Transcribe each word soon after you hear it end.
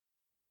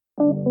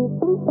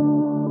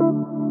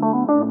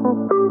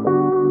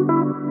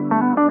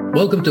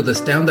Welcome to the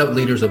Standout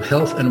Leaders of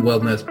Health and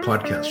Wellness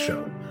podcast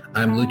show.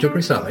 I'm Lucio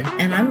Crisali.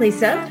 And I'm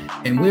Lisa.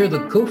 And we're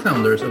the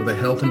co-founders of the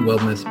Health and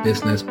Wellness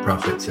Business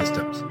Profit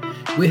Systems.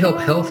 We help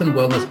health and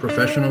wellness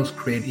professionals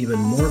create even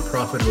more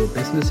profitable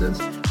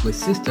businesses with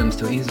systems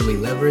to easily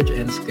leverage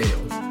and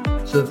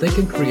scale so that they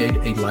can create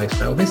a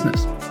lifestyle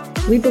business.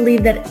 We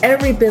believe that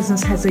every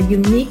business has a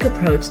unique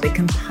approach that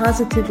can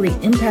positively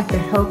impact the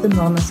health and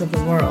wellness of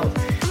the world.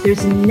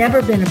 There's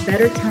never been a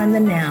better time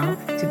than now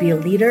to be a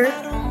leader,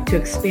 to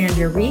expand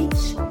your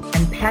reach,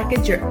 and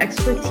package your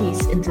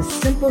expertise into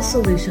simple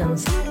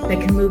solutions that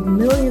can move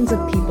millions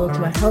of people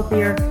to a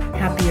healthier,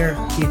 happier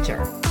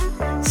future.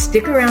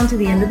 Stick around to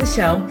the end of the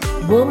show.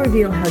 We'll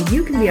reveal how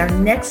you can be our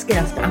next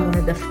guest on one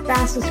of the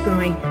fastest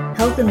growing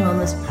health and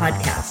wellness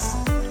podcasts.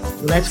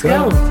 Let's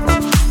go.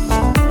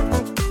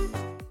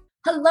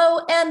 Hello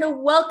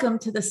and welcome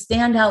to the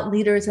Standout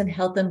Leaders in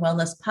Health and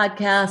Wellness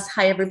podcast.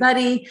 Hi,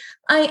 everybody.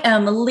 I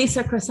am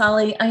Lisa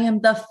Crisali. I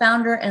am the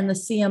founder and the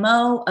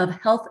CMO of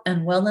Health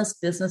and Wellness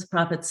Business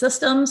Profit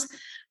Systems,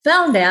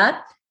 found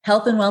at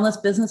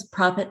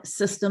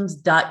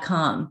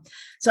healthandwellnessbusinessprofitsystems.com.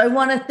 So I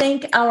want to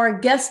thank our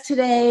guest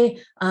today,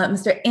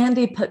 Mr.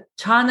 Andy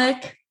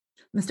Petranek.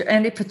 Mr.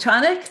 Andy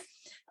Petranek.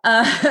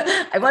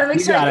 I want to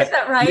make sure I get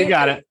that right. You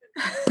got it.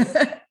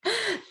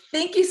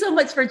 Thank you so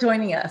much for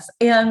joining us.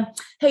 And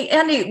hey,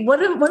 Andy,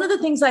 one of the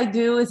things I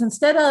do is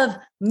instead of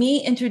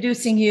me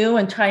introducing you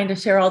and trying to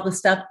share all the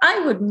stuff, I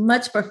would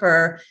much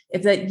prefer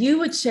if that you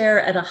would share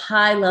at a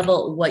high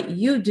level what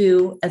you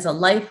do as a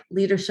life,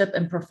 leadership,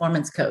 and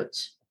performance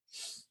coach.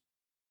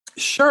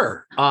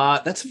 Sure.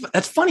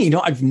 That's funny. You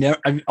know,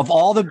 of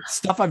all the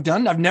stuff I've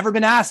done, I've never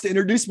been asked to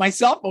introduce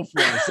myself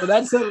before. So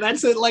that's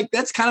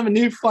kind of a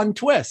new fun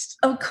twist.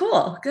 Oh,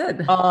 cool.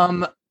 Good.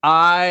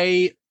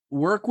 I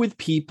work with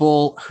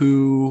people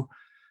who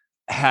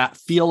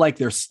feel like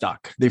they're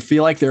stuck. They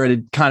feel like they're at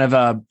a kind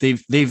of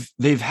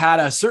they've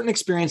had a certain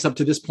experience up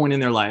to this point in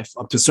their life,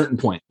 up to a certain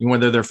point,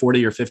 whether they're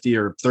 40 or 50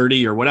 or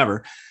 30 or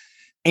whatever.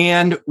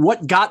 And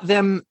what got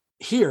them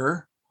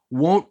here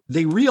won't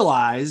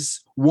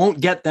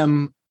get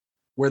them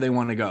where they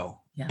want to go.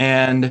 Yeah.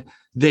 And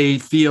they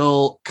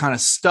feel kind of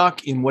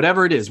stuck in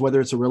whatever it is,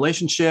 whether it's a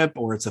relationship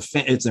or it's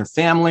their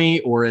family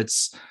or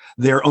it's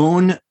their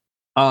own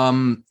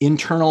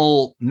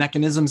internal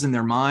mechanisms in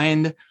their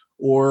mind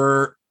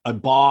or a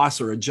boss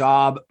or a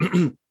job.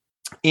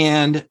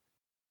 And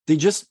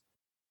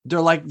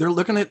they're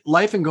looking at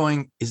life and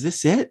going, is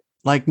this it?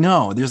 Like,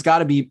 no, there's got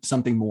to be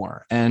something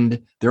more.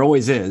 And there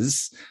always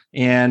is.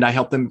 And I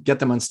help them get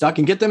them unstuck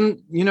and get them,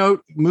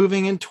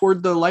 moving in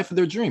toward the life of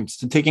their dreams,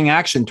 to taking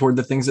action toward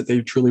the things that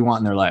they truly want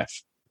in their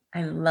life.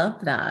 I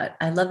love that.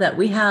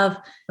 We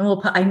have, and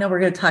I know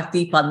we're going to talk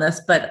deep on this,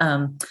 but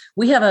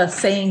we have a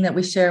saying that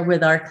we share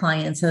with our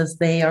clients as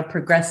they are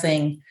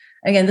progressing.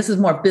 Again, this is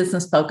more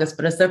business focused,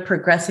 but as they're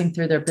progressing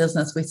through their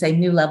business, we say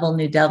new level,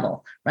 new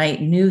devil,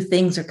 right? New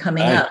things are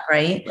coming up,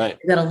 right? You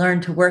got to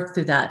learn to work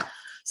through that.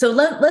 So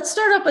let's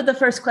start up with the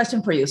first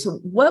question for you. So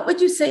what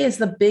would you say is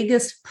the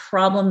biggest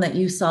problem that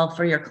you solve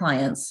for your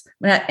clients?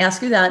 I'm going to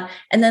ask you that.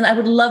 And then I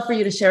would love for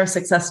you to share a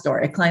success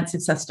story, a client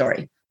success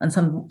story on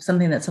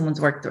something that someone's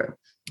worked through.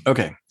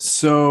 Okay.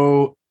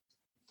 So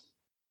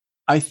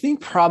I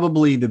think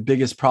probably the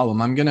biggest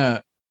problem, I'm going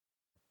to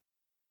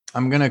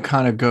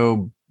kind of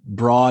go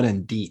broad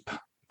and deep.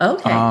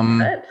 Okay.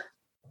 Good.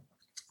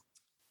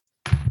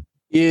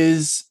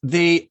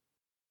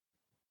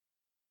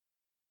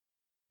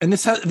 And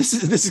this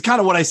is kind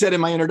of what I said in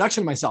my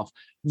introduction to myself.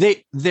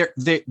 They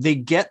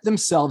get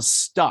themselves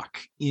stuck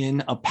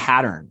in a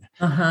pattern.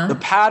 Uh-huh. The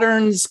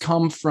patterns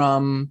come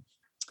from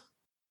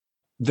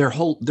their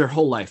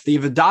whole life.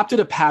 They've adopted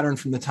a pattern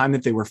from the time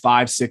that they were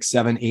 5, 6,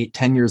 7, 8,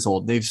 10 years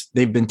old.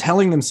 They've been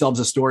telling themselves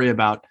a story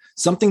about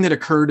something that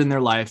occurred in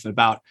their life,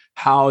 about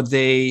how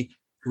they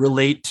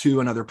relate to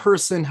another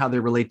person, how they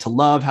relate to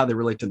love, how they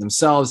relate to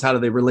themselves, how do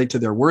they relate to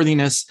their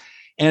worthiness.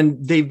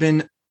 And they've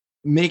been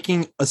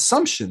making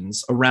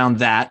assumptions around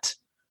that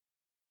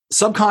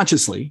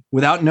subconsciously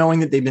without knowing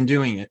that they've been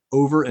doing it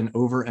over and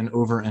over and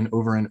over and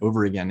over and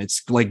over again.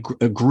 It's like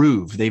a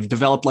groove. They've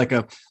developed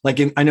I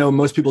know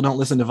most people don't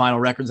listen to vinyl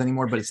records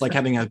anymore, but it's like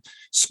having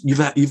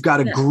you've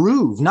got a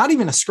groove, not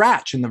even a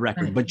scratch in the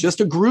record, but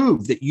just a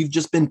groove that you've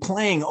just been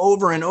playing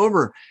over and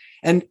over.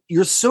 And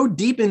you're so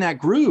deep in that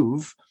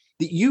groove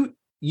that you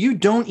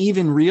don't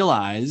even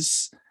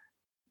realize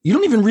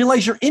you're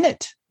in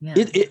it. Yeah.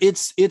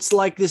 It's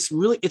like this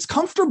really, it's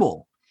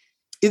comfortable.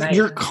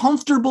 You're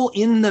comfortable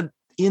in the,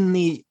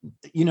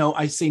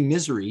 I say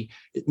misery.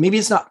 Maybe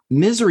it's not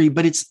misery,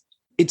 but it's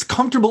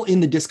comfortable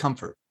in the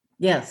discomfort.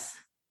 Yes.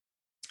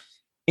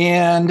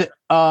 And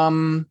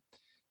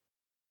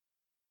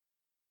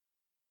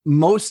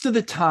most of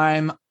the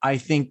time, I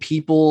think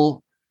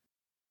people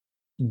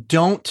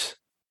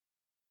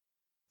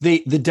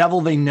the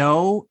devil they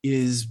know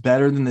is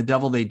better than the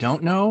devil they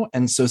don't know.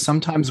 And so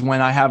sometimes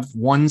when I have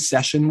one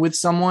session with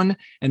someone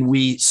and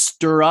we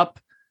stir up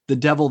the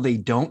devil they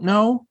don't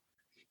know,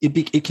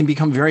 it can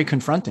become very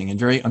confronting and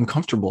very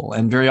uncomfortable.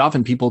 And very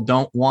often people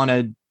don't want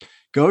to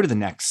go to the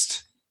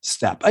next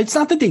step. It's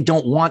not that they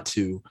don't want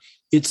to.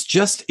 It's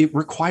just, it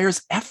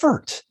requires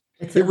effort.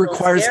 It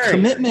requires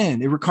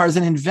commitment. It requires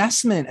an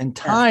investment and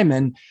time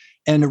and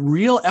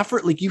real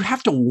effort. Like, you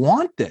have to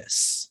want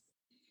this.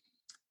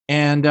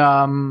 And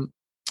I've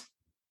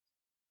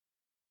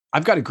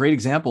got a great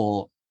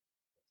example.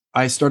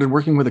 I started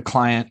working with a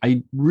client.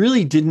 I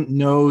really didn't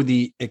know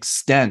the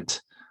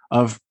extent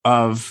of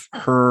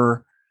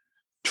her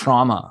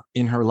trauma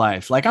in her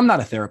life. Like, I'm not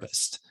a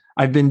therapist.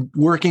 I've been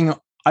working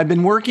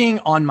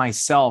on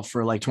myself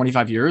for like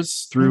 25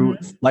 years through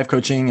life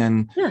coaching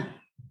and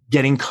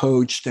getting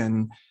coached.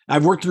 And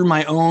I've worked through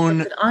my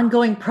own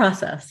ongoing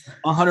process.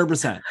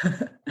 100%.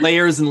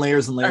 Layers and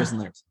layers and layers and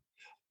layers.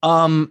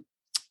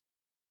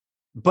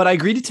 But I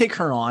agreed to take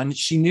her on.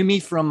 She knew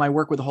me from my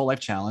work with the Whole Life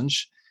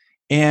Challenge.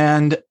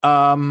 And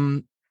I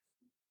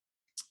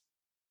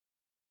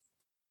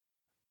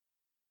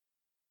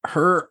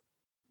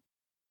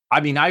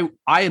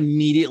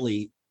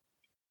immediately,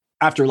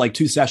 after like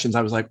 2 sessions,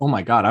 I was like, oh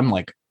my God,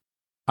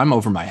 I'm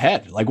over my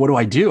head. Like, what do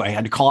I do? I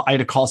had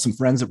to call some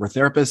friends that were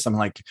therapists. I'm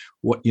like,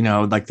 what,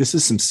 like, this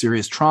is some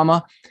serious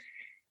trauma.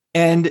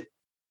 And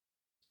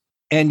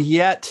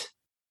yet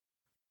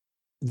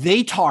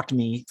they talked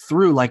me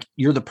through, like,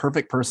 you're the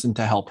perfect person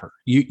to help her.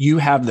 You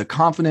have the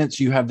confidence,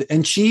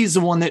 and she's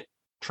the one that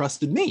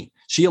trusted me.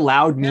 She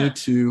allowed me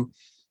to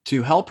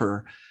help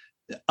her.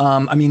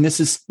 This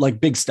is like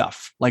big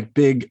stuff, like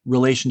big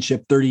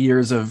relationship, 30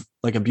 years of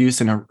like abuse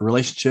in a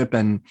relationship.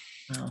 And,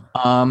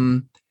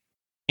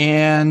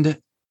 and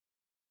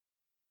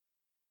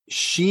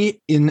she,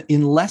 in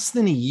less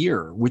than a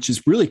year, which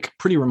is really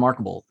pretty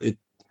remarkable.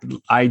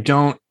 I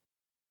don't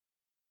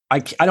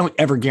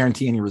ever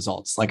guarantee any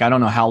results. Like, I don't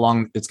know how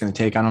long it's going to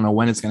take. I don't know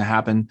when it's going to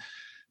happen,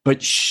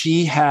 but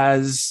she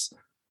has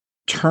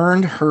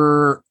turned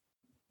her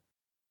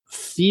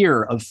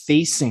fear of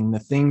facing the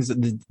things,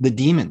 the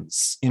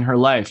demons in her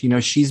life.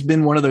 She's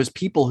been one of those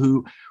people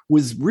who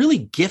was really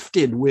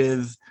gifted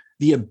with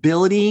the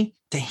ability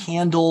to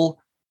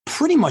handle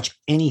pretty much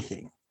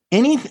anything.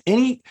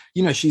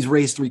 She's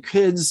raised 3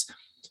 kids,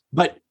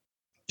 but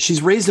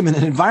she's raised them in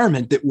an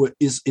environment that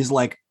is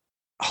like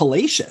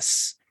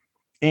hellacious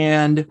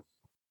and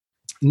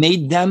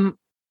made them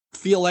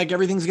feel like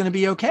everything's going to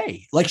be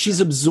okay. Like,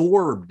 she's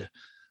absorbed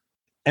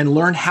and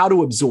learned how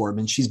to absorb.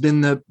 And she's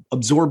been the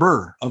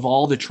absorber of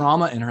all the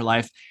trauma in her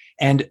life.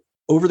 And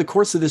over the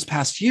course of this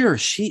past year,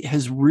 she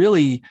has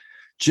really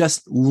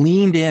just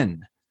leaned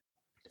in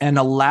and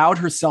allowed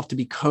herself to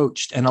be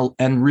coached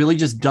and really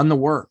just done the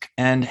work,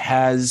 and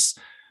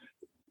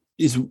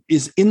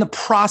is in the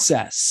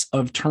process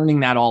of turning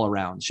that all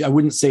around. I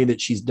wouldn't say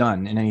that she's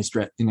done in any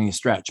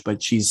stretch,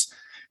 but she's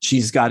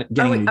got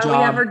getting a new job. Are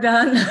we ever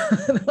done?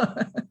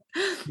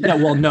 Yeah,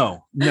 well,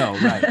 no,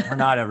 right. We're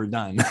not ever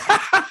done.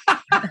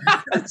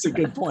 That's a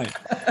good point.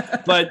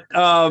 But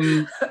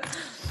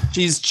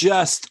she's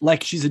just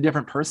like, she's a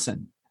different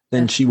person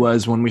than she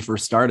was when we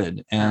first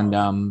started.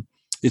 And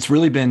it's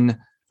really been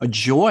a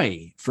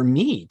joy for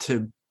me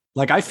to,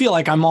 like, I feel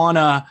like I'm on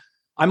a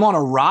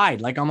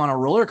ride, like I'm on a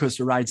roller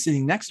coaster ride,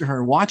 sitting next to her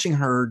and watching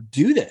her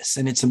do this.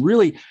 And it's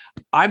really,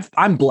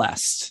 I'm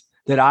blessed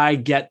that I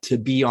get to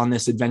be on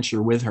this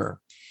adventure with her,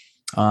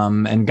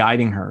 and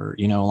guiding her,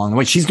 along the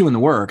way. She's doing the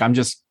work. I'm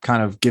just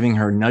kind of giving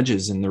her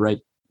nudges in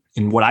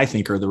what I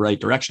think are the right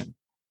direction.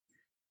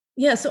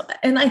 Yeah. So,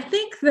 and I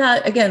think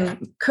that,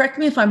 again, correct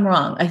me if I'm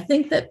wrong, I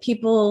think that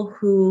people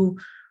who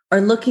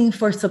are looking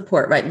for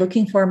support, right?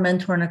 Looking for a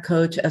mentor and a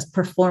coach as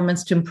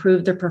performance, to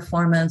improve their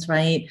performance,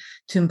 right?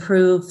 To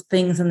improve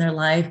things in their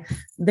life.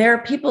 There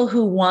are people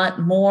who want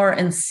more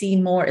and see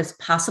more as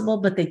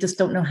possible, but they just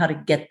don't know how to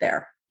get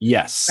there.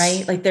 Yes.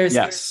 Right? Like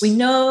we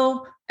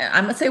know,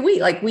 I'm going to say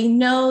we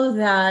know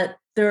that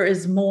there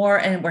is more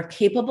and we're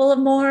capable of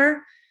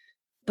more,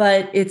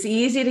 but it's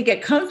easy to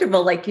get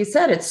comfortable. Like you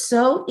said, it's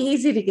so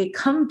easy to get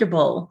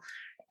comfortable,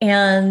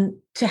 and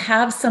to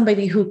have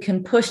somebody who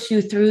can push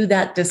you through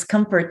that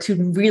discomfort to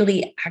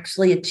really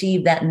actually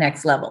achieve that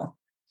next level.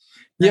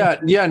 Yeah.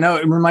 No,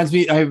 it reminds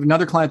me, I have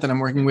another client that I'm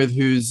working with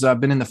who's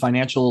been in the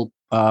financial,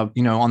 on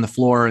the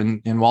floor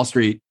in Wall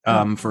Street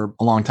for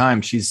a long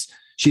time. She's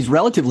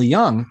relatively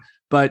young,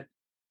 but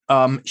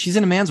she's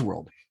in a man's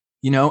world,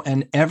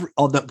 and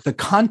the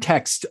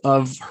context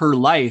of her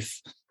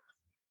life,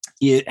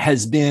 it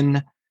has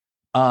been,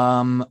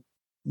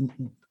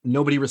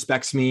 nobody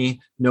respects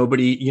me.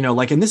 Nobody,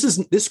 and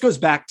this goes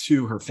back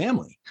to her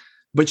family,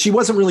 but she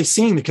wasn't really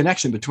seeing the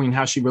connection between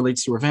how she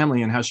relates to her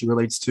family and how she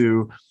relates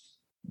to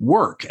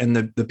work and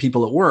the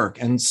people at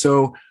work. And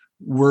so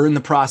we're in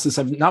the process.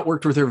 I've not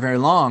worked with her very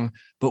long,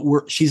 but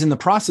she's in the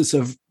process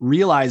of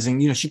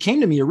realizing, she came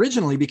to me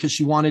originally because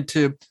she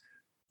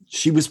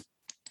was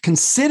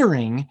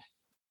considering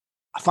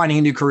finding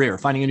a new career,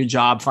 finding a new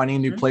job, finding a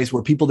new place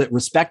where people that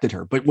respected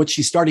her. But what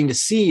she's starting to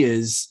see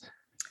is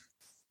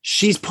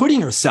she's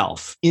putting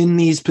herself in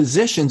these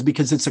positions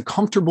because it's a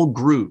comfortable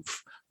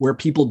groove where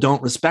people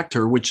don't respect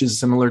her, which is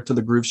similar to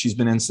the groove she's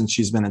been in since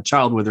she's been a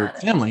child with her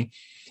family.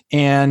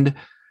 And,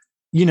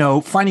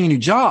 finding a new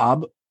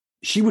job,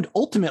 she would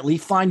ultimately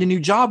find a new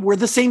job where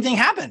the same thing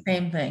happened.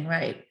 Same thing,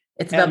 right?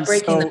 It's about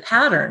breaking the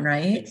pattern,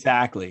 right?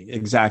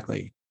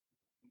 Exactly.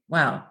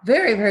 Wow.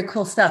 Very, very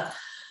cool stuff.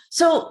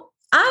 So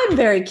I'm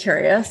very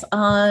curious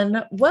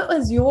on what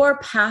was your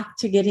path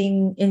to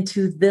getting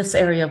into this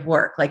area of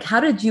work? Like, how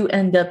did you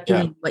end up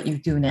doing what you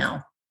do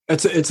now?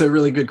 It's a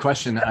really good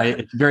question.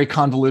 It's very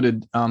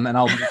convoluted, and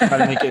I'll try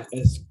to make it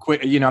as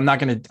quick. I'm not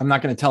going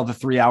to tell the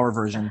 3-hour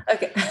version.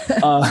 Okay,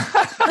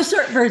 the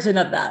short version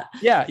of that.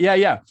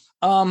 Yeah.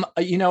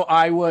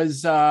 I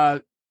was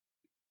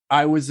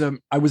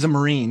a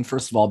Marine,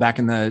 first of all, back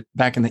in the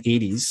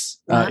 80s,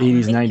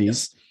 80s,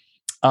 90s.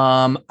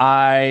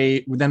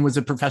 I then was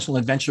a professional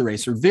adventure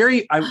racer.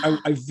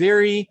 I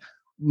very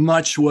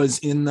much was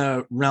in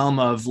the realm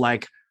of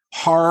like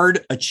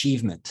hard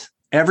achievement.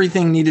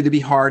 Everything needed to be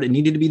hard. It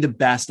needed to be the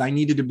best. I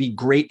needed to be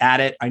great at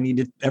it. I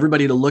needed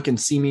everybody to look and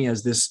see me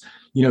as this,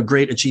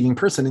 great achieving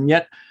person. And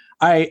yet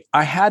I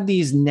had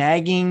these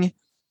nagging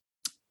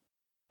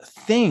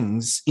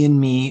things in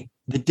me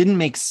that didn't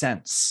make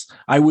sense.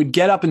 I would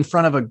get up in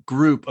front of a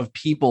group of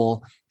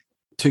people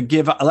to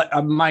give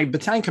my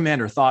battalion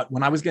commander thought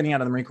when I was getting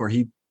out of the Marine Corps,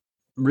 he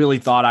really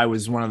thought I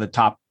was one of the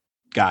top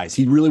guys.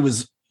 He really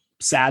was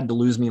sad to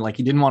lose me. Like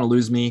he didn't want to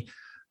lose me,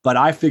 but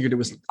I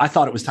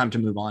thought it was time to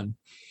move on.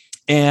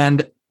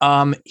 And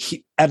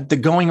at the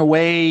going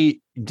away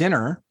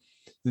dinner,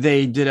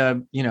 they did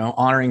a,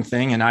 honoring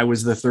thing. And I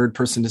was the third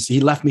person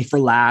he left me for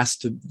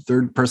last,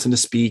 third person to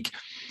speak.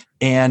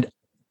 And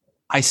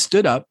I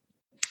stood up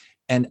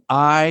and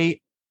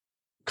I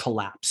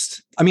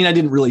collapsed. I mean, I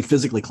didn't really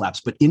physically collapse,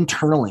 but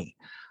internally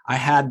I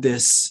had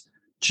this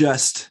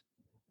this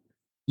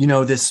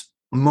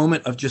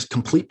moment of just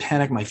complete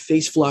panic. My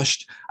face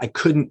flushed. I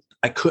could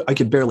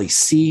barely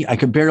see. I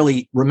could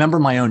barely remember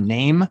my own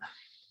name,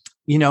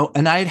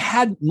 and I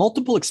had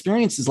multiple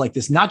experiences like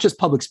this, not just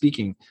public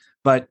speaking,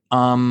 but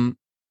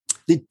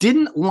it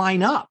didn't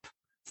line up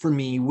for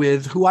me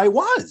with who I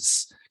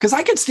was, because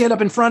I could stand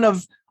up in front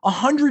of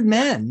 100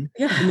 men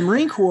in the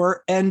Marine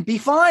Corps and be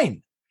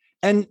fine.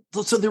 And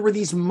so there were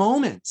these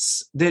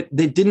moments that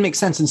didn't make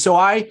sense. And so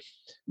I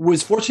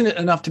was fortunate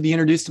enough to be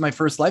introduced to my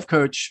first life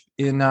coach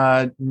in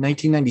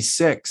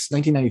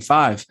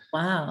 1995.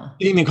 Wow.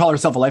 She didn't even call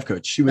herself a life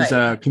coach. She was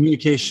a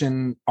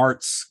communication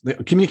arts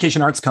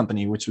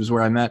company, which was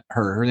where I met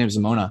her. Her name is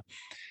Mona.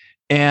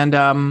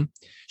 And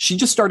she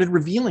just started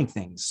revealing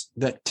things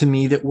to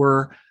me that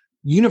were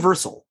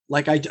universal.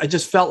 Like I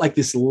just felt like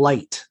this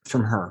light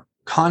from her,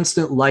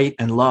 constant light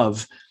and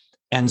love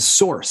and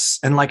source.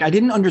 And like, I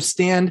didn't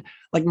understand,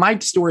 like my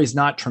story is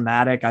not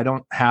traumatic. I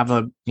don't have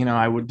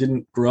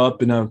didn't grow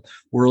up in a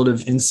world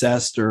of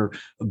incest or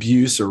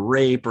abuse or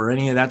rape or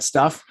any of that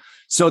stuff.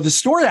 So the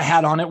story I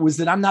had on it was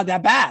that I'm not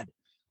that bad.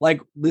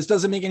 Like this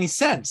doesn't make any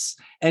sense.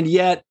 And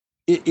yet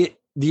the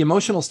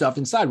emotional stuff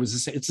inside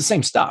it's the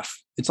same stuff.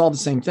 It's all the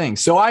same thing.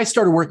 So I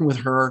started working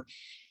with her.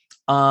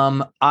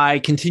 I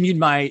continued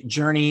my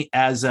journey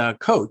as a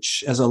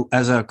coach, as a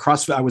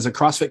CrossFit. I was a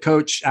CrossFit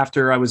coach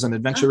after I was an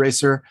adventure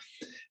racer.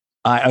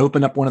 I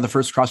opened up one of the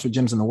first CrossFit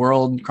gyms in the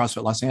world,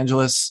 CrossFit Los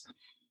Angeles.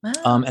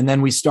 Wow. And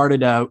then we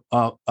started a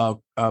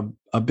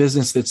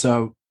business that's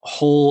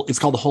it's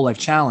called the Whole Life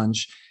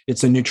Challenge.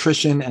 It's a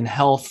nutrition and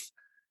health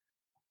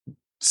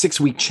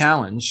 6-week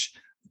challenge.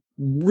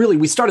 Really,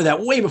 we started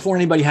that way before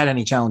anybody had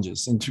any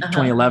challenges in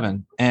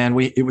 2011.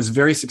 And it was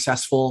very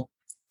successful.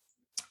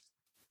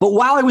 But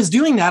while I was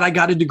doing that, I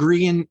got a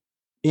degree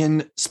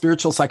in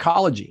spiritual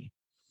psychology.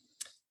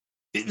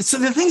 So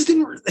the things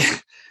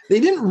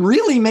didn't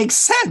really make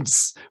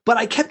sense, but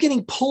I kept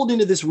getting pulled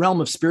into this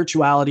realm of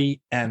spirituality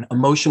and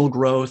emotional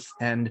growth.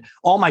 And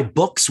all my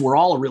books were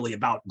all really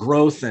about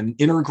growth and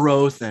inner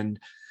growth. And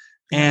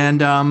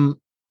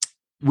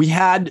we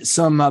had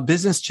some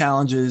business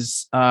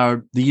challenges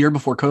the year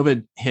before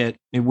COVID hit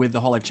with the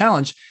Whole Life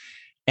Challenge.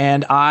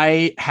 And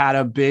I had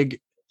a big,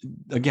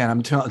 again,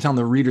 I'm telling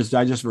the Reader's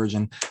Digest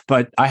version,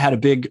 but I had a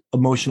big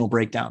emotional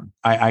breakdown.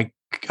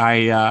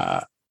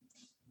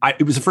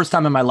 It was the first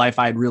time in my life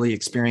I had really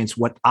experienced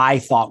what I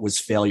thought was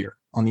failure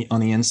on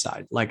the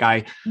inside. Like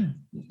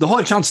the Whole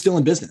Life Challenge is still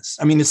in business.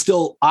 I mean, it's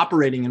still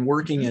operating and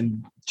working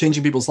and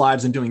changing people's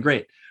lives and doing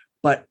great.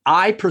 But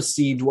I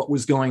perceived what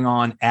was going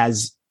on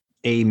as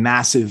a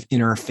massive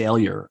inner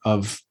failure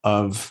of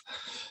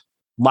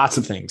lots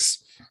of things.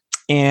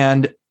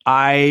 And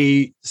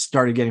I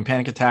started getting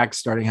panic attacks,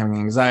 started having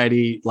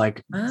anxiety,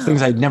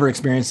 things I'd never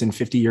experienced in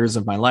 50 years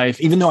of my life.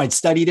 Even though I'd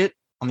studied it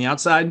on the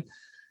outside,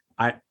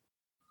 I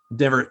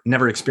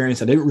never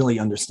experienced it. I didn't really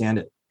understand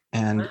it.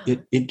 And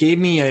it gave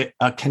me a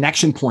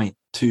connection point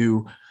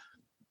to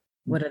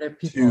what other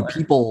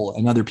people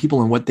and other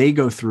people and what they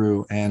go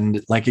through.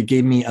 And it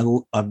gave me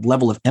a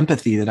level of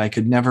empathy that I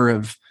could never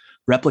have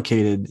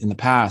replicated in the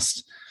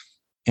past.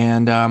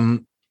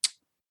 And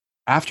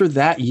after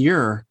that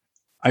year,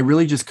 I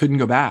really just couldn't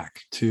go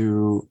back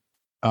to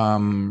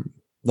the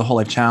Whole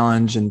Life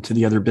Challenge and to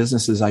the other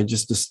businesses. I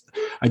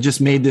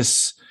just made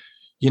this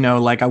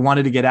like I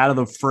wanted to get out of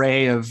the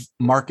fray of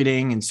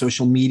marketing and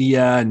social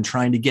media and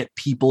trying to get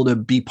people to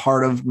be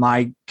part of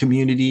my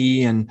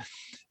community. And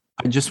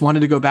I just wanted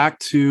to go back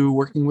to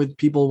working with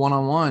people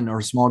one-on-one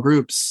or small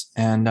groups.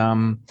 And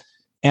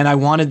I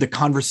wanted the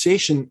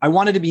conversation. I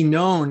wanted to be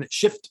known,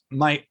 shift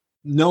my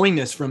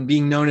knowingness from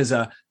being known as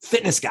a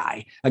fitness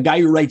guy, a guy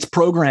who writes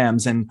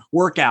programs and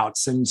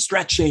workouts and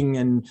stretching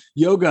and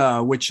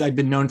yoga, which I'd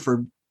been known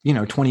for,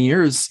 20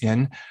 years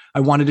in. I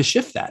wanted to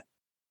shift that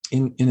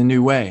in a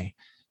new way.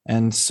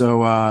 And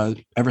so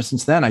ever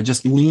since then, I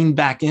just leaned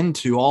back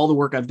into all the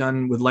work I've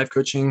done with life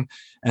coaching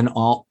and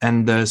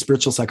the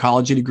spiritual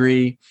psychology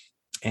degree.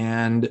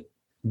 And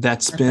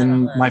that's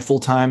been my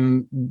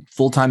full-time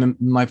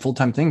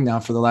thing now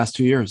for the last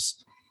 2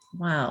 years.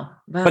 Wow.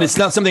 But it's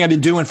not something I've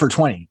been doing for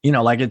 20,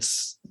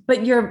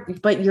 but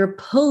you're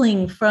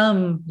pulling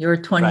from your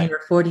 20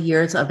 or 40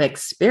 years of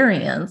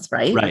experience,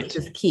 right? Right. Which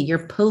is key.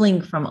 You're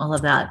pulling from all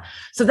of that.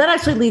 So that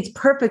actually leads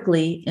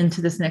perfectly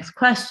into this next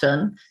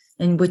question,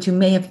 and which you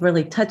may have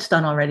really touched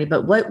on already,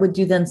 but what would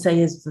you then say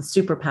is the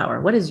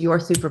superpower? What is your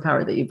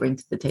superpower that you bring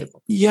to the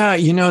table? Yeah,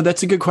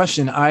 that's a good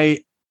question.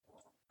 I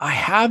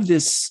have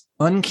this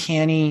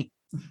uncanny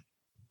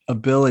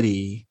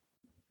ability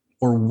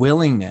or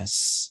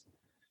willingness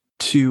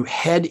to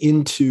head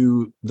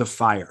into the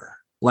fire.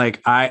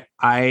 Like I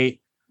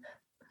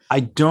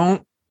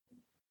don't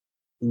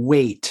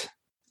wait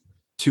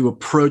to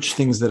approach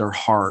things that are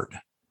hard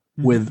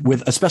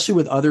with especially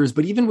with others,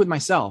 but even with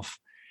myself.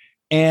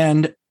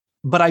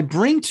 But I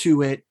bring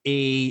to it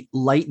a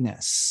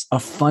lightness, a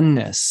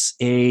funness,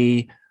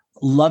 a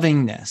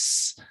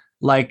lovingness.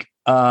 Like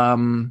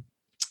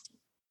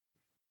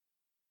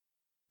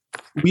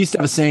we used to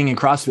have a saying in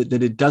CrossFit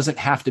that it doesn't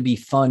have to be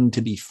fun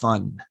to be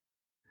fun.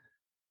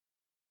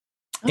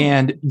 Oh.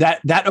 And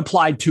that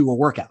applied to a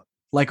workout.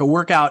 Like a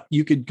workout,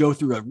 you could go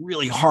through a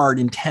really hard,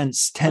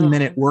 intense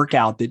 10-minute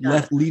workout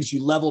that leaves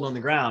you leveled on the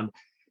ground.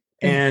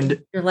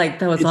 And you're like,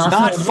 that was it's awesome.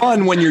 not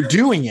fun when you're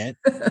doing it,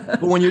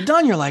 but when you're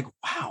done, you're like,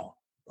 wow.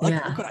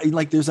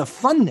 Like there's a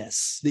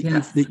funness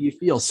that you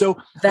feel. So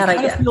that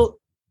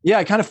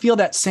I kind of feel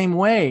that same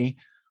way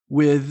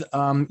with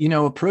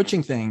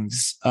approaching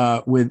things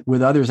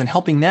with others and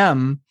helping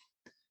them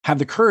have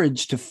the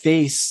courage to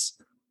face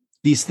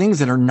these things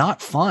that are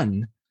not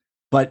fun,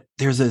 but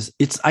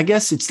I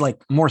guess it's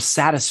like more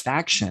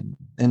satisfaction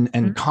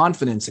and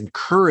confidence and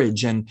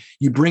courage, and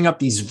you bring up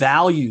these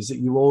values that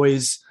you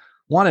always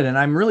wanted. And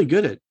I'm really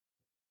good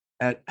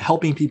at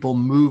helping people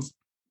move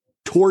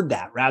toward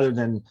that rather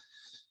than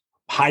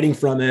hiding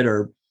from it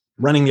or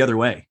running the other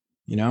way,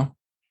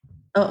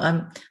 Oh,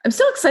 I'm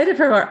so excited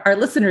for our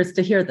listeners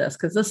to hear this,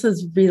 because this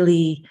is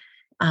really,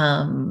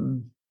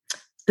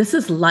 this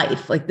is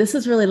life. Like, this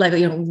is really life.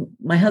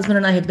 My husband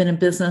and I have been in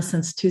business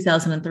since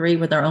 2003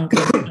 with our own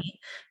company.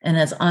 And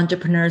as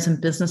entrepreneurs and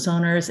business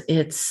owners,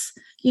 it's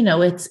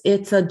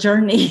a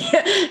journey.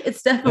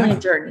 It's definitely a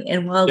journey.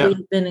 And while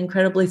we've been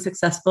incredibly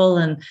successful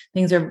and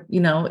things are,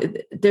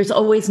 there's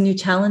always new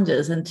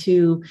challenges. And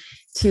to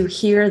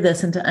hear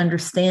this and to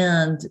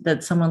understand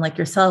that someone like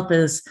yourself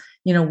is,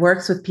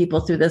 works with people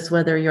through this,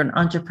 whether you're an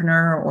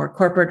entrepreneur or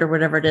corporate or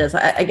whatever it is.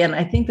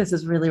 I think this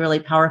is really, really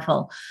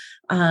powerful.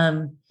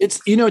 It's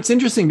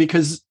interesting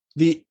because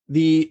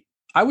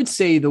I would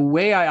say the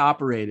way I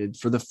operated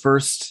for the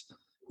first,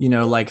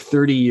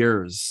 30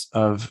 years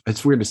of,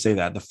 it's weird to say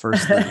that, the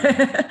first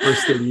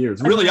 30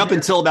 years, really up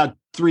until about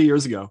 3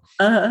 years ago,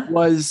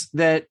 was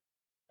that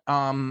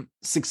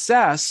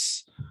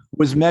success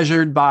was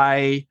measured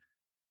by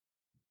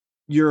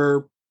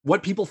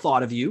what people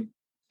thought of you,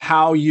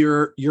 how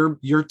your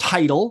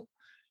title,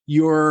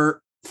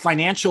 your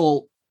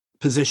financial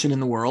position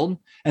in the world,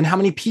 and how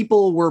many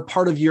people were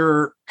part of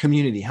your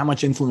community, how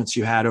much influence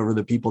you had over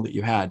the people that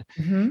you had.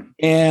 Mm-hmm.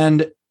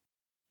 And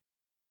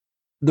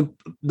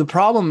the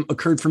problem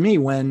occurred for me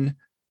when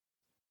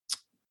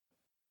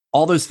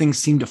all those things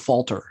seemed to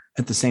falter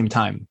at the same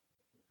time,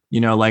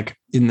 like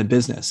in the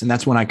business. And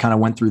that's when I kind of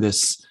went through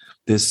this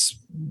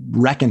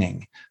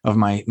reckoning of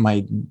my,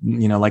 like,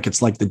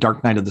 it's like the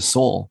dark night of the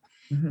soul.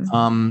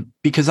 Mm-hmm.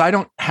 Because I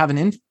don't have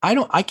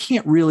I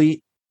can't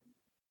really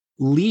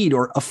lead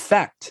or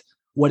affect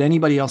what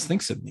anybody else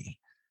thinks of me.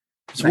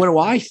 So what do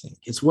I think?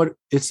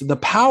 It's the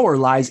power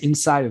lies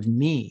inside of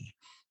me.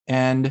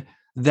 And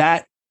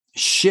that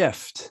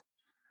shift,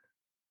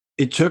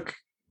 it took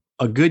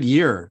a good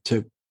year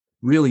to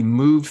really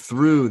move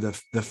through the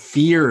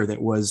fear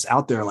that was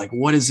out there. Like,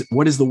 what is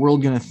the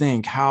world going to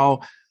think?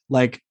 How,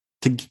 like,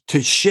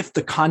 to shift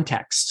the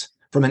context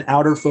from an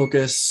outer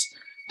focus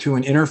to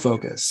an inner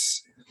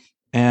focus.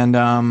 And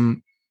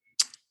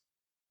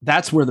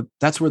that's where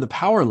the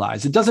power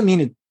lies. It doesn't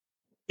mean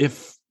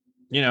if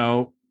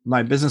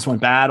my business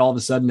went bad all of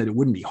a sudden that it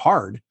wouldn't be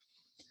hard,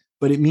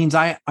 but it means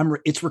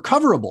it's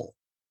recoverable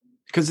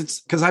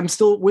because I'm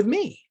still with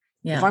me.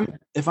 Yeah.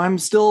 If I'm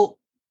still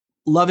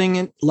loving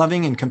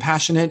and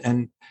compassionate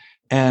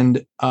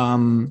and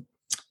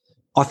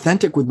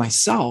authentic with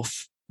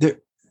myself,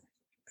 that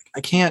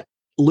I can't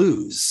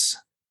lose.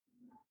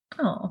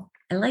 Oh,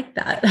 I like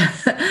that.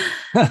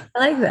 I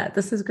like that.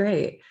 This is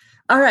great.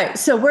 All right.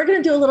 So we're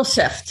going to do a little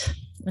shift.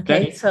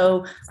 Okay.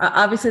 So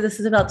obviously this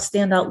is about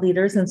standout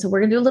leaders. And so we're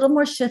going to do a little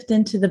more shift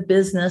into the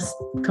business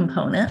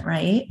component,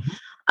 right?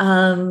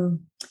 And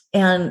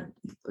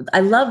I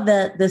love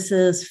that this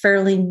is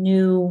fairly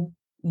new,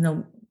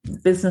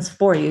 business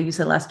for you. You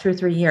said last 2 or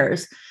 3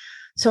 years.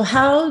 So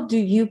how do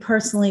you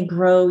personally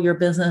grow your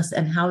business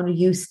and how do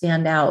you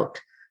stand out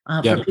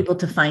for people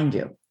to find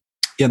you?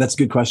 Yeah, that's a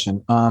good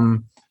question.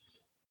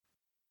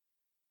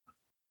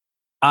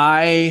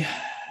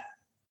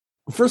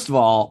 First of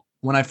all,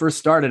 when I first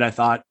started, I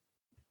thought,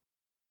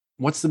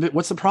 what's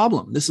the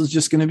problem? This is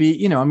just going to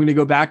be, I'm going to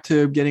go back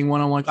to getting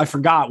one-on-one. I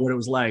forgot what it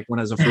was like when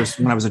I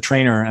was a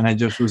trainer and I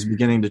just was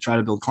beginning to try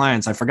to build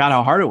clients. I forgot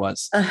how hard it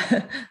was.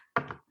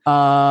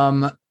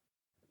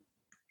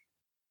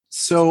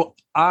 So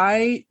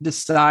I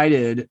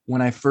decided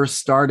when I first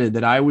started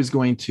that I was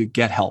going to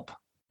get help.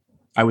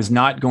 I was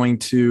not going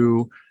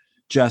to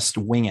just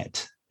wing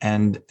it.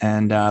 And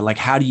like,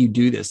 how do you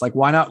do this? Like,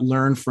 why not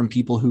learn from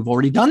people who've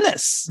already done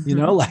this?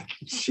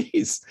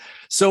 Geez.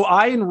 So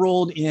I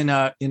enrolled in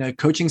a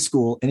coaching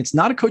school, and it's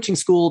not a coaching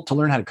school to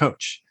learn how to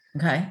coach.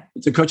 Okay.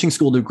 It's a coaching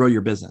school to grow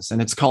your business.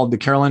 And it's called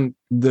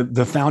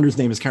the founder's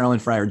name is Carolyn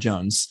Fryer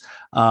Jones.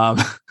 So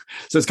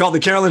it's called the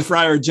Carolyn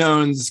Fryer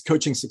Jones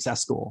Coaching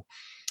Success School.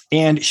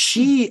 And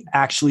she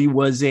actually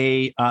was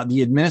the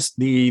admissions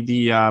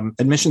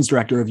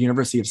director of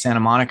University of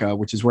Santa Monica,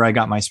 which is where I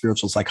got my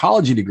spiritual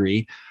psychology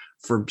degree.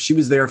 She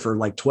was there for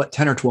like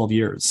 10 or 12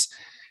 years.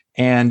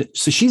 And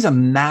so she's a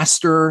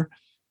master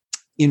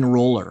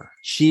enroller.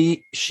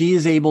 She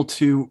is able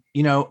to,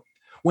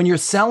 when you're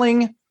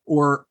selling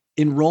or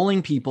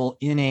enrolling people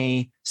in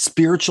a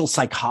spiritual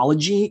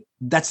psychology,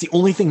 that's the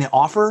only thing they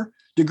offer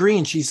degree.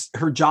 And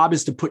her job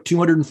is to put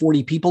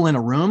 240 people in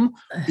a room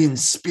in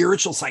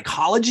spiritual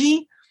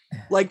psychology.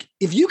 Like,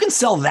 if you can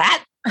sell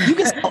that, you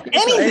can sell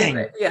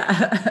anything.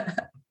 Yeah.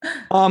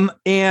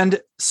 And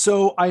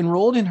so I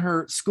enrolled in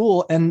her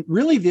school, and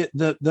really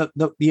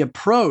the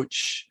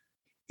approach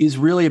is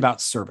really about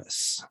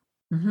service.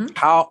 Mm-hmm.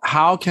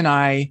 How can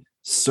I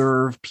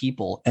serve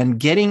people, and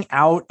getting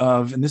out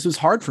of, and this was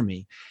hard for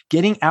me,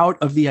 getting out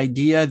of the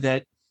idea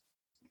that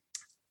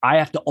I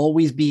have to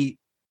always be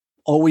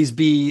always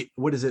be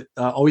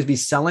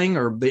selling,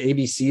 or the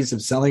ABCs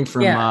of selling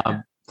from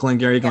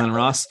Glenn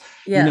Ross,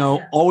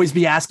 always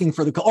be asking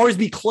for always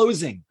be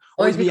closing,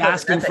 always be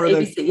asking for the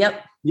ABC.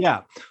 Yep.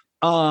 Yeah.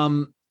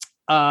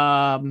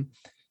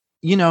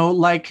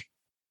 Like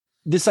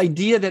this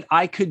idea that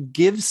I could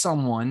give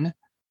someone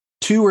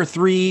 2 or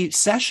 3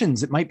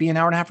 sessions, it might be an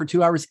hour and a half or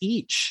 2 hours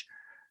each.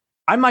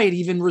 I might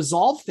even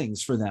resolve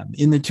things for them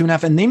in the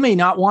 2.5, and they may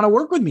not want to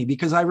work with me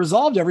because I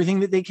resolved everything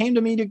that they came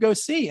to me to go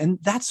see. And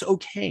that's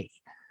okay.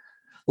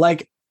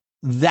 Like,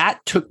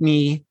 that took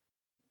me,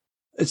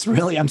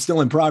 I'm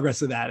still in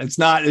progress of that.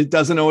 It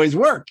doesn't always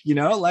work,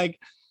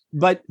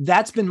 but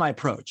that's been my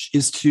approach,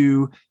 is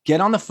to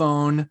get on the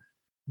phone,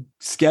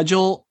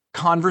 schedule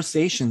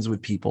conversations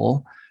with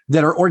people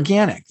that are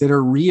organic, that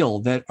are real,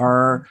 that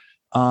are,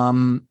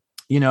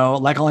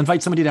 like I'll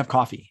invite somebody to have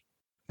coffee.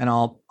 And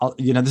I'll,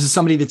 this is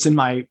somebody that's in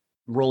my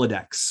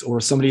Rolodex,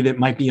 or somebody that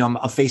might be a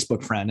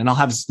Facebook friend, and I'll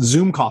have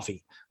Zoom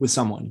coffee with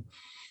someone,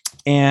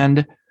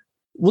 and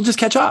we'll just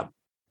catch up.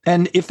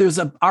 And if there's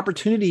an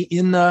opportunity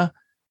in the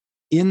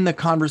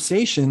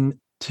conversation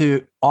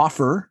to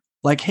offer,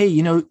 like, hey,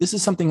 this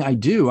is something I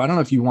do. I don't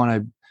know if you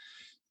want to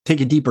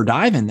take a deeper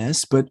dive in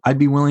this, but I'd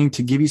be willing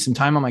to give you some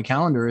time on my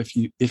calendar if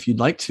you'd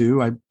like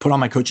to. I put on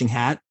my coaching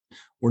hat.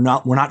 We're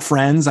not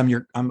friends.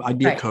 I'd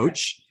be a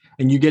coach.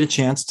 And you get a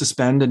chance to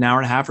spend an hour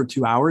and a half or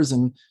 2 hours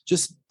and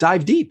just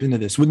dive deep into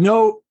this with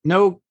no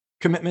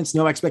commitments,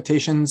 no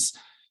expectations,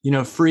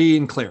 free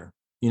and clear,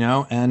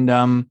 and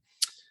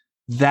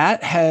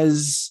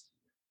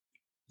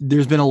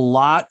there's been a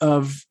lot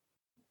of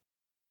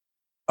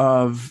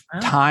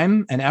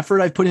time and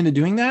effort I've put into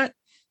doing that.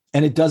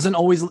 And it doesn't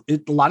always,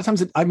 a lot of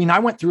times, I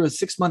went through a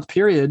 6-month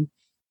period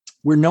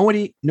where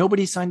nobody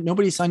signed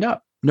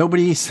up.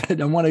 Nobody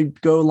said, I want to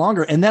go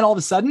longer. And then all of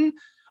a sudden,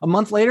 a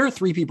month later,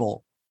 3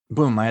 people.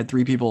 Boom, I had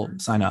 3 people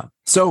sign up.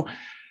 So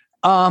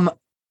I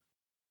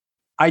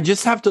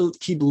just have to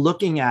keep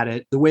looking at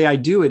it. The way I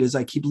do it is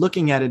I keep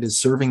looking at it as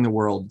serving the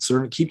world,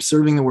 keep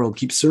serving the world,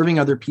 keep serving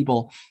other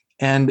people.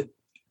 And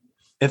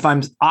if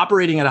I'm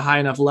operating at a high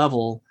enough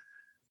level,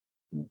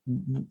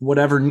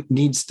 whatever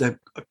needs to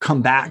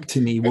come back to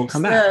me will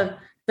come back.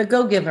 The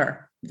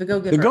Go-Giver. The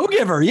Go-Giver. The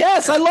Go-Giver.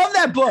 Yes, I love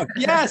that book.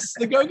 Yes,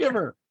 The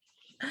Go-Giver.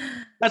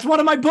 That's one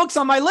of my books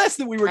on my list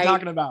that we were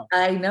talking about.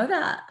 I know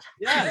that.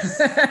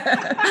 Yes.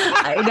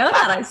 I know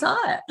that. I saw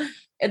it.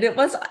 And it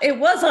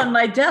was on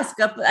my desk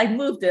I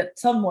moved it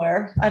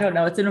somewhere. I don't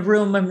know. It's in a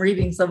room I'm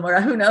reading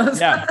somewhere. Who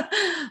knows? Yeah.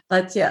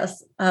 But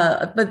yes.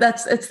 But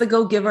it's the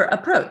Go-Giver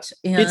approach.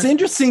 And it's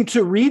interesting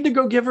to read the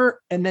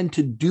Go-Giver and then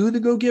to do the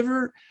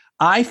Go-Giver.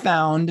 I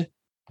found,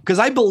 because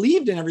I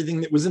believed in everything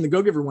that was in the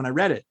Go-Giver when I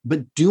read it,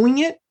 but doing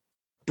it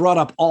brought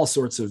up all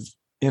sorts of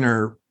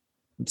inner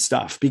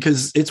stuff,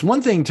 because it's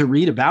one thing to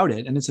read about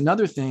it and it's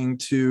another thing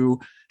to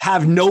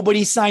have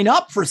nobody sign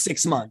up for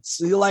 6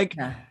 months. Like,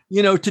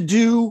 to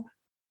do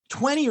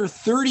 20 or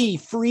 30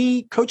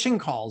 free coaching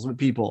calls with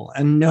people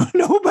and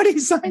nobody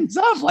signs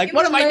up. Like,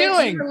 what am I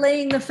doing? You're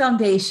laying the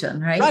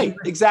foundation, right? Right.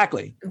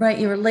 Exactly. Right.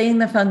 You were laying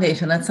the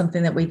foundation. That's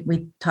something that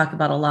we talk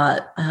about a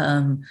lot.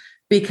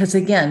 Because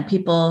again,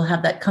 people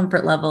have that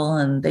comfort level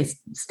and they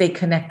stay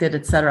connected,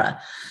 et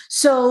cetera.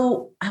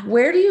 So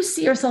where do you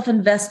see yourself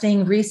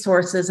investing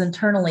resources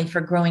internally for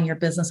growing your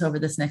business over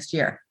this next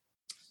year?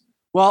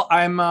 Well,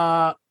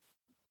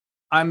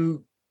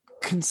 I'm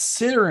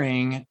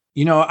considering,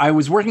 I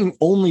was working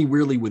only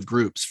really with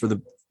groups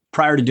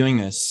prior to doing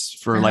this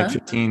for like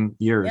 15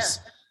 years.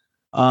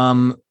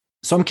 Yeah.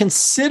 So I'm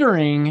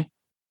considering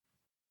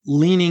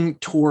leaning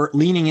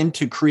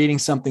into creating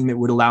something that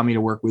would allow me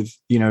to work with,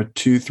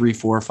 2, 3,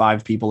 4,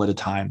 5 people at a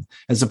time,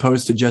 as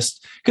opposed to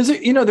just because,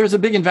 there's a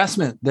big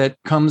investment that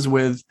comes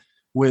with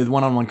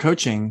one-on-one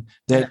coaching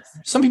that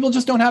some people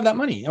just don't have that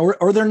money,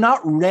 or they're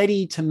not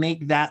ready to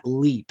make that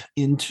leap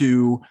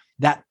into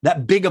that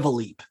big of a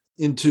leap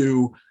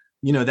into,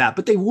 that,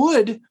 but they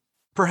would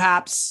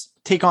perhaps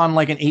take on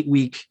like an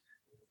 8-week,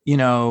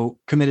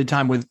 committed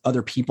time with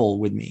other people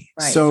with me.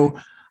 Right. So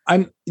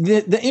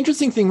the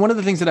interesting thing, one of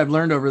the things that I've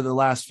learned over the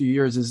last few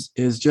years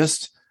is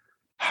just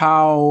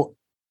how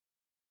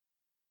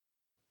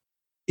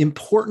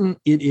important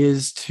it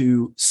is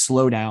to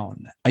slow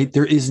down.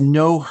 There is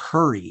no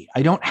hurry.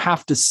 I don't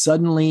have to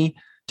suddenly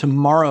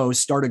tomorrow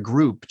start a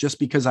group just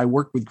because I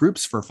worked with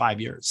groups for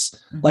 5 years.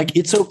 Mm-hmm. Like,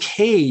 it's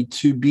okay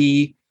to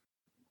be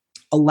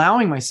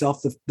allowing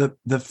myself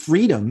the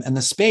freedom and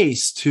the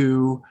space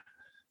to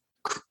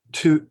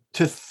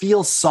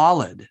feel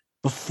solid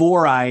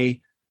before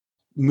I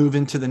move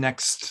into the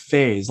next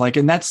phase. Like,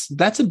 and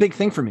that's a big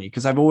thing for me,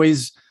 because I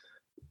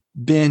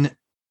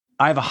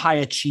have a high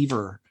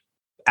achiever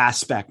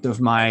aspect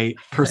of my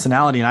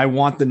personality, and I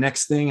want the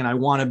next thing, and I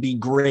want to be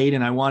great,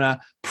 and I want to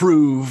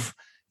prove,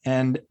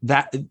 and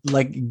that,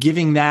 like,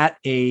 giving that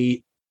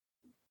a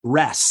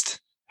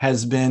rest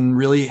has been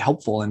really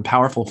helpful and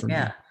powerful for me.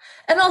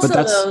 And also,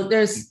 though,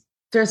 there's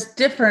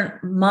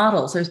different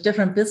models. There's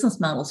different business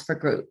models for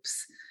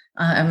groups.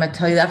 I'm going to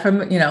tell you that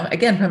from,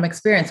 again, from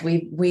experience.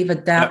 We've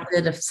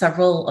adapted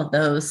several of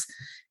those,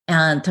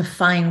 and to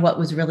find what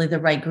was really the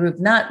right group,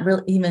 not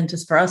really even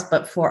just for us,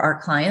 but for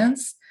our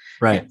clients.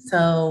 Right. And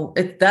so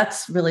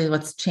that's really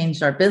what's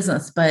changed our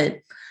business. But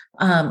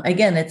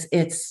again,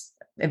 it's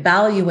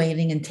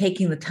evaluating and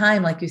taking the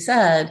time, like you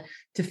said,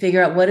 to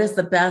figure out what is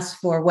the best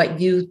for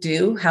what you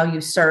do, how you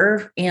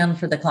serve, and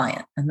for the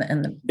client.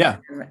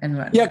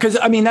 Because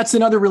that's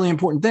another really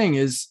important thing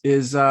is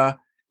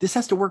this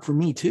has to work for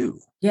me too.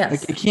 Yes.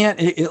 Like, it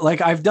can't,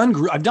 like, I've done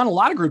a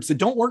lot of groups that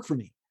don't work for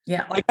me.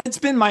 Yeah. Like, it's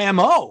been my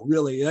MO,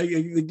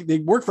 really. They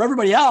work for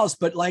everybody else,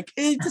 but like,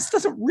 it just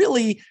doesn't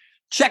really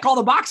check all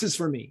the boxes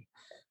for me.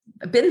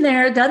 I've been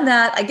there, done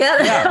that. I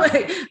get it. Yeah.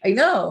 I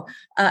know.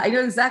 I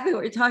know exactly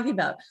what you're talking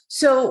about.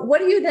 So what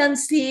do you then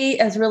see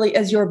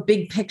as your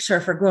big picture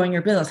for growing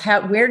your business?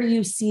 Where do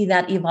you see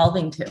that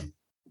evolving to?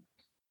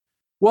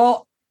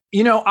 Well,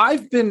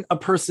 I've been a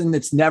person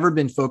that's never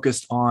been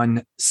focused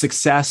on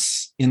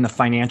success in the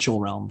financial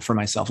realm for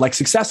myself. Like,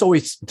 success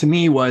always to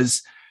me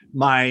was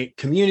my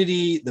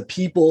community, the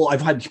people.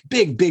 I've had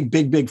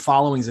big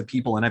followings of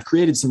people, and I've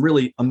created some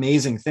really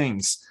amazing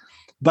things,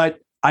 but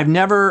I've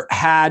never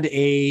kept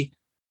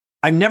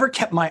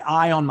my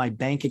eye on my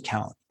bank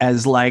account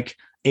as like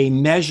a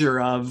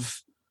measure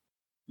of,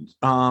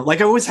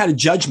 like, I always had a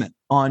judgment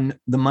on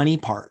the money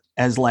part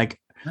as like,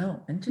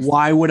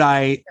 why would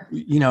I,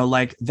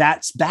 like,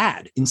 that's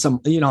bad in some,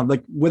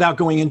 like, without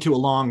going into a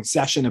long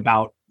session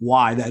about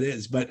why that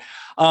is. But,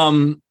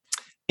 and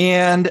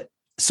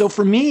so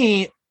for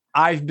me,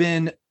 I've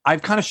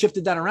kind of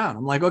shifted that around.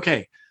 I'm like,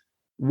 okay,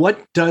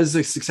 what does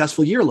a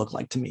successful year look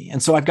like to me?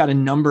 And so I've got a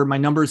number. My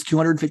number is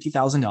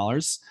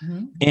 $250,000.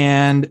 Mm-hmm.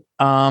 And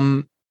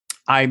I'm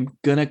not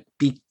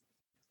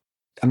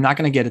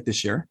going to get it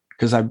this year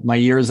because my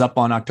year is up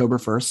on October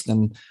 1st,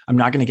 and I'm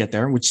not going to get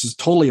there, which is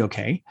totally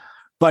okay.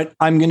 But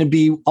I'll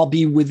be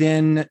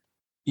within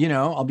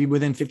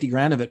 50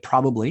 grand of it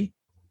probably.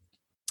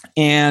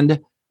 And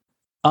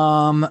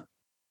as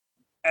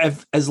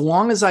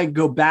long as I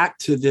go back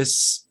to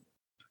this,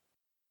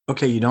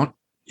 okay, you're not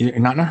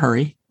in a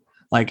hurry.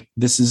 Like,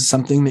 this is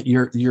something that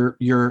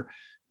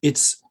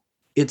it's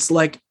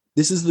like,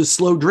 this is the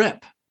slow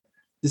drip.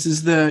 This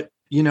is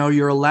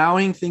you're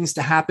allowing things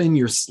to happen.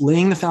 You're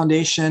laying the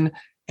foundation.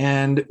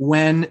 And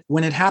when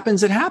it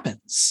happens, it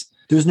happens.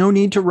 There's no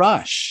need to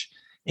rush.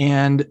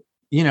 And,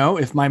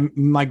 if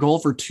my goal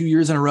for 2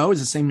 years in a row is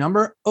the same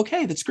number,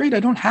 okay, that's great.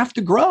 I don't have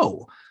to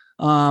grow.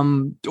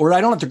 Or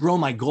I don't have to grow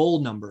my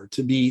goal number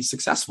to be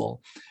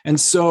successful. And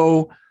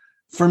so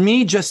for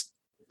me, just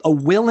a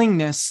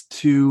willingness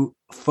to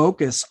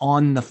focus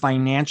on the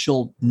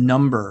financial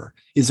number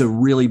is a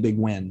really big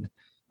win.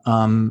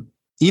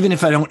 Even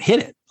if I don't hit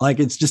it, like,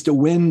 it's just a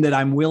win that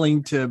I'm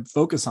willing to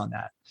focus on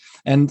that.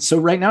 And so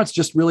right now it's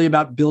just really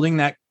about building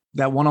that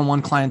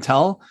one-on-one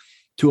clientele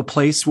to a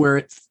place where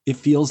it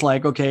feels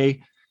like,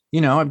 okay,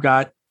 I've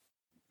got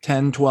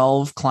 10,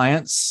 12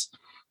 clients,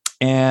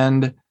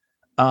 and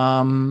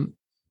I'm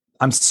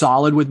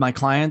solid with my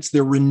clients.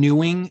 They're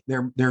renewing.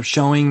 They're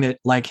showing that,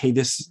 like, hey,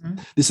 this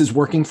is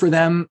working for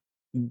them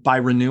by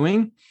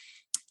renewing,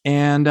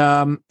 and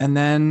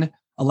then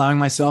allowing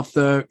myself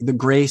the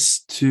grace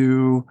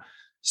to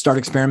start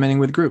experimenting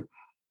with group.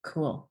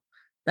 Cool.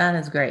 That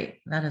is great.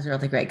 That is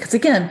really great. Because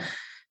again,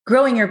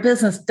 growing your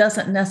business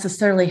doesn't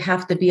necessarily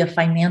have to be a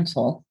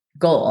financial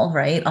goal,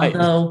 right?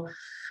 Although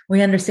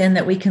we understand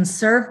that we can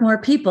serve more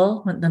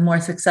people, the more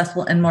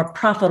successful and more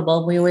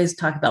profitable. We always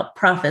talk about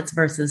profits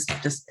versus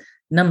just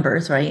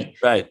numbers, right?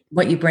 Right.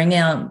 What you bring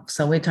out.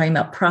 So we're talking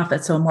about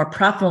profits. So a more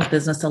profitable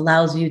business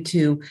allows you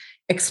to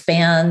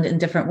expand in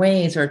different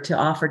ways or to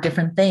offer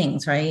different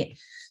things, right?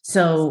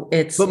 So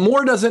but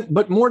more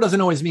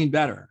doesn't always mean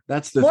better.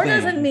 That's the more thing.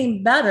 Doesn't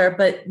mean better,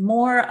 but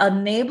more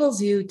enables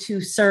you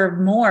to serve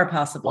more,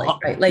 possibly,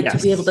 right? Like to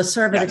be able to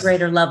serve at a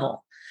greater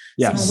level.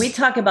 Yes. So when we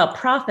talk about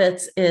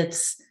profits,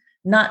 it's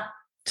not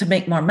to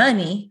make more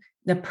money.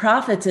 The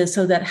profits is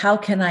so that how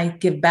can I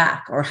give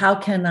back, or how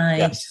can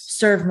I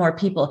serve more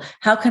people?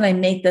 How can I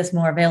make this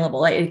more available?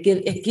 Like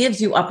it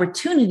gives you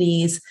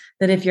opportunities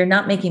that if you're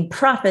not making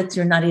profits,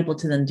 you're not able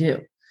to then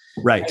do.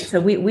 Right. So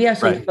we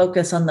actually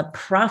focus on the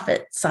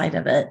profit side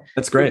of it.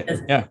 That's great. Because,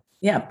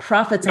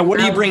 profits. And what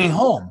are you bringing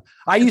home?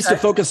 I used to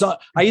focus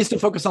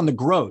on the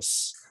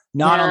gross,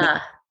 not on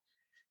the,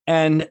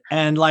 and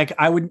like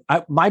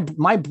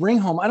my bring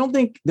home. I don't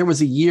think there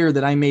was a year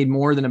that I made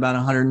more than about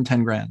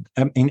 110 grand.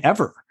 I mean,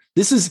 ever.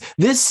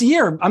 This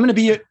year,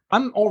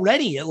 I'm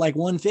already at like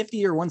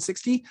 150 or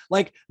 160.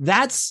 Like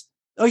that's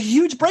a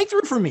huge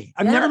breakthrough for me.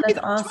 I've never made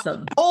that.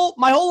 Awesome.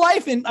 My whole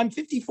life, and I'm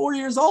 54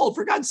 years old.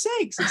 For God's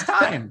sakes, it's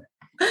time.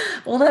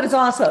 Well, that is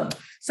awesome.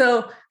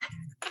 So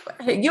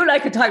you and I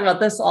could talk about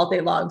this all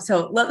day long.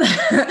 So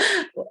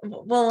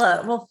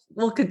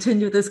we'll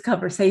continue this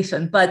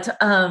conversation. But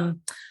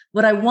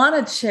what I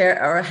want to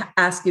share or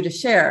ask you to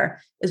share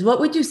is,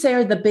 what would you say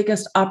are the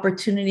biggest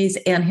opportunities?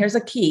 And here's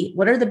a key: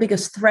 what are the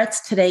biggest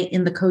threats today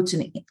in the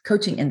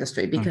coaching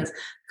industry? Because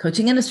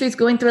coaching industry is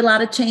going through a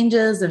lot of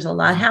changes. There's a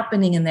lot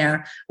happening in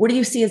there. What do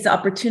you see as the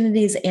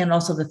opportunities and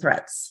also the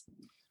threats?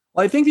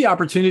 Well, I think the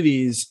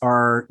opportunities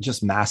are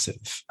just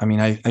massive. I mean,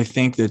 I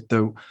think that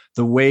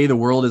the way the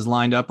world is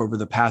lined up over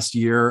the past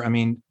year, I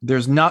mean,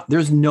 there's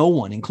no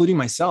one, including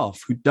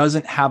myself, who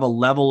doesn't have a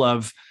level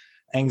of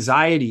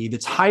anxiety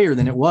that's higher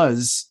than it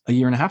was a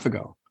year and a half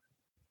ago.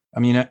 I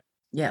mean,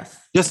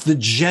 just the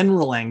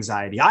general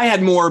anxiety. I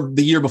had more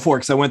the year before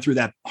because I went through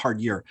that hard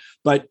year,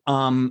 but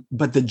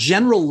the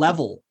general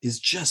level is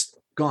just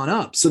gone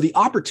up. So the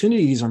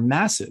opportunities are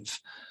massive.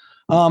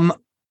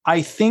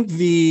 I think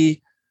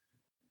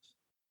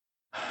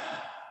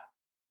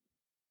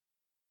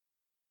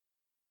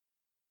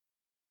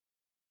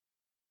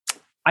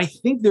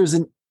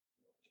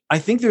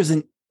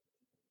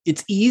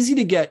it's easy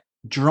to get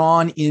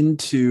drawn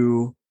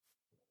into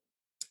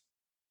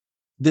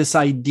this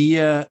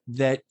idea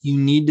that you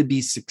need to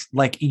be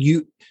like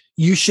you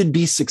should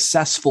be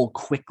successful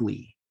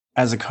quickly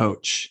as a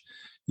coach,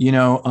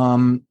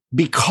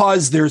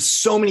 because there's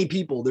so many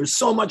people, there's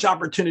so much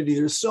opportunity,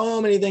 there's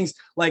so many things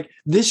like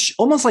this,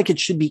 almost like it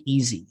should be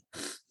easy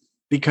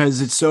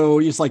because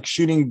it's like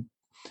shooting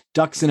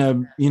ducks in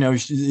a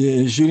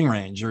shooting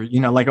range, or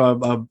like a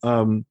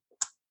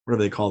what do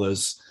they call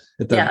those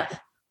at the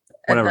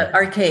whatever at the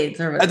arcades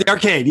or at the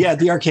arcade? Yeah, at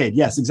the arcade.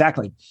 Yes,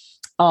 exactly.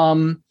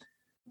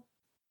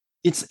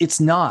 It's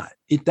not.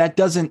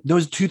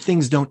 Those two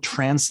things don't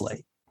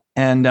translate.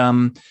 And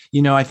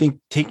I think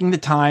taking the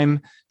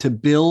time to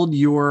build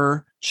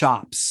your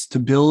chops, to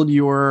build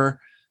your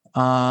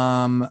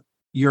own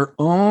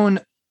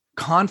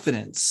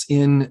confidence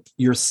in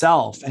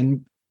yourself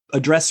and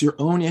address your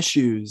own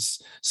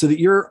issues so that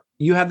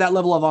you have that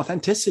level of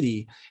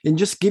authenticity, and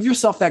just give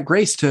yourself that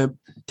grace to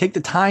take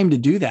the time to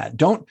do that.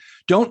 Don't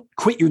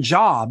quit your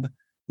job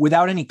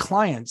without any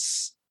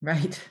clients,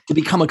 right, to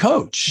become a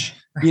coach,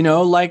 right.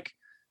 Like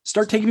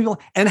start taking people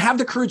and have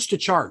the courage to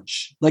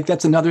charge. Like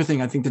that's another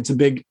thing I think that's a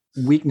big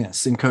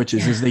weakness in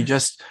coaches is they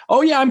just,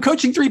 I'm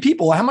coaching 3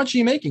 people. How much are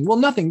you making? Well,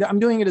 nothing. I'm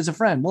doing it as a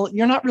friend. Well,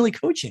 you're not really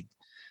coaching.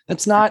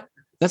 That's not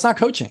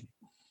coaching.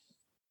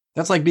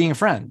 That's like being a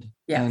friend.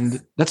 Yes.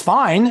 And that's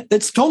fine.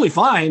 That's totally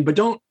fine. But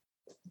don't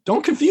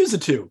confuse the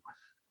two.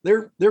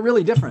 They're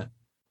really different.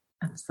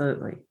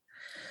 Absolutely.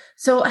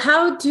 So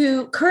how do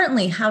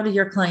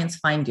your clients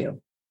find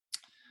you?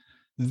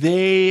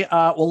 They,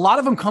 a lot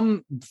of them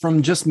come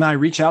from just my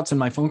reach outs and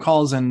my phone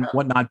calls and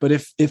whatnot. But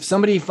if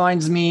somebody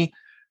finds me,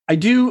 I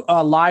do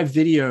live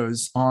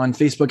videos on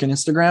Facebook and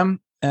Instagram,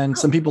 and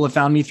some people have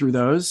found me through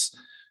those.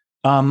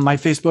 My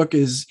Facebook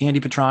is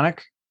Andy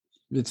Petronic.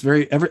 It's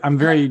I'm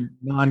very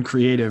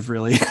non-creative,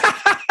 really.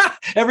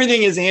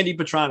 Everything is Andy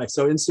Petronic.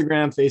 So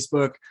Instagram,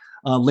 Facebook,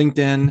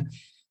 LinkedIn.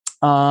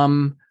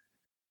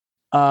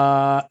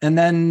 And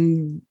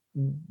then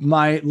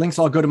my links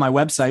all go to my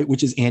website,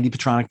 which is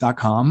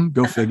andypetronic.com.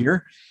 Go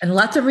figure. And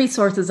lots of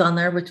resources on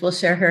there, which we'll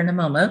share here in a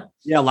moment.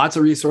 Yeah, lots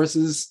of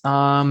resources.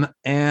 Yeah,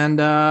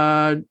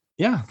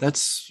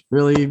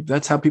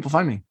 that's how people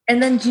find me.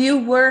 And then do you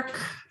work,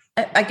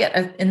 I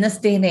get in this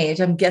day and age,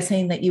 I'm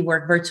guessing that you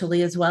work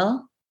virtually as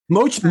well?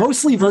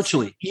 Mostly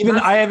virtually. Even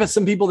I have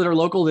some people that are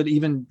local that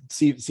even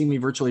see me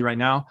virtually right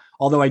now.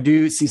 Although I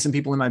do see some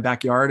people in my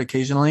backyard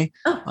occasionally.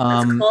 Oh,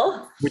 that's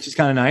cool. Which is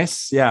kind of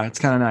nice. Yeah, it's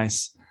kind of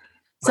nice.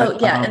 So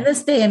yeah, in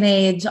this day and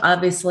age,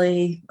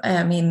 obviously,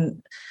 I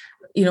mean,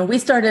 we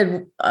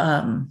started,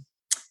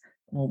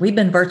 we've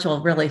been virtual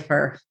really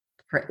for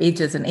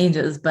ages and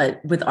ages, but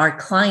with our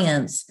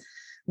clients,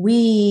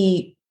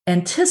 we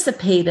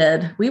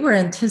were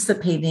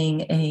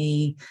anticipating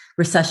a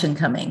recession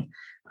coming.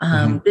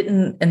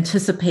 Didn't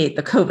anticipate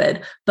the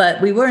COVID,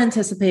 but we were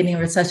anticipating a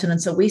recession. And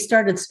so we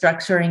started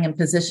structuring and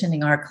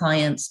positioning our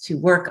clients to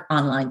work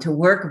online, to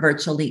work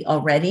virtually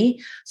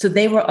already. So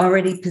they were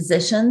already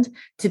positioned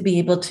to be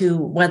able to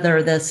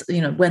weather this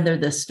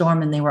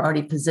storm, and they were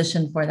already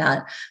positioned for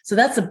that. So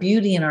that's the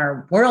beauty in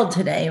our world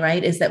today,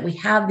 right? Is that we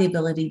have the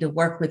ability to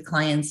work with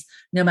clients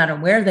no matter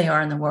where they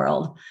are in the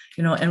world.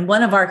 And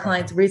one of our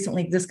clients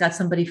recently just got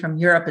somebody from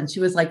Europe, and she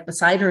was like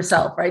beside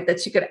herself, right? That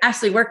she could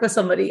actually work with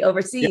somebody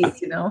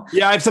overseas,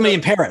 Yeah, I have somebody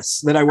in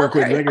Paris that I work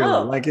with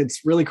regularly. Like,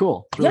 it's really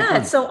cool. It's really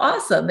fun. It's so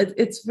awesome.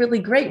 It's really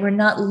great. We're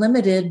not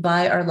limited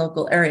by our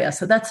local area.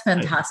 So that's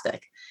fantastic.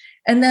 Right.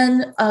 And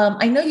then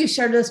I know you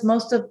shared this,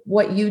 most of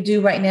what you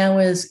do right now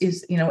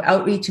is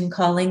outreach and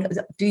calling.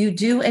 Do you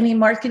do any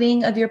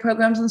marketing of your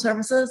programs and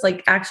services,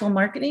 like actual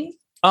marketing?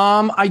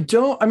 I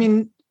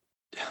don't.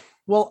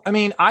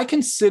 I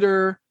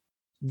consider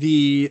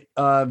the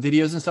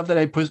videos and stuff that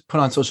I put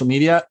on social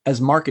media as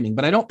marketing,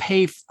 but I don't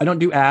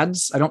do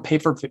ads. I don't pay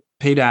for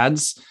paid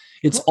ads.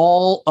 It's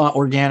all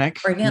organic.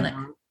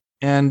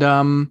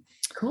 And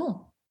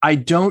cool. I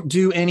don't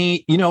do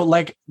any,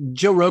 like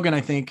Joe Rogan,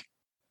 I think,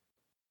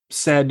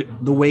 said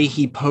the way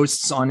he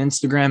posts on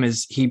Instagram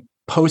is he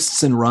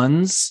posts and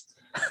runs.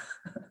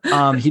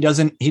 He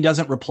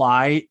doesn't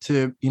reply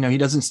to, he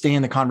doesn't stay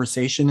in the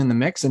conversation in the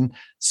mix. And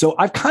so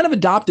I've kind of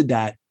adopted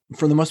that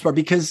for the most part,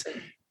 because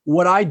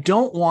what I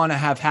don't want to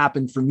have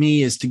happen for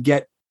me is to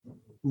get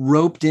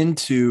roped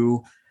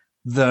into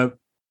the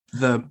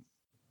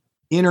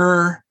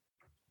inner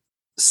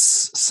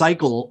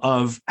cycle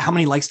of how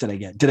many likes did I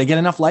get? Did I get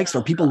enough likes?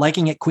 Are people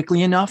liking it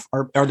quickly enough?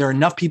 Are there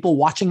enough people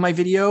watching my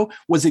video?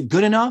 Was it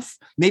good enough?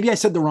 Maybe I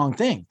said the wrong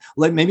thing.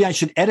 Like, maybe I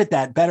should edit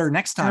that better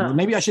next time, or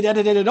maybe I should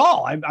edit it at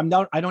all. I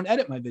don't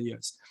edit my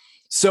videos.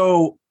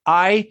 So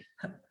I've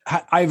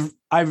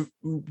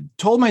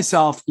told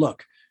myself,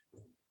 look,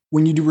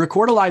 when you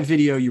record a live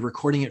video, you're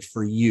recording it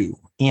for you,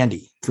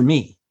 Andy, for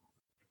me.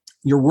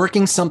 You're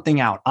working something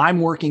out. I'm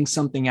working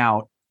something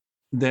out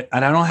and I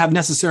don't have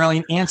necessarily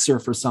an answer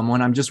for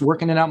someone. I'm just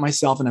working it out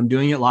myself, and I'm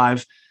doing it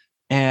live.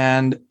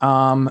 And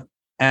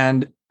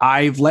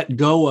I've let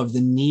go of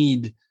the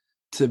need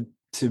to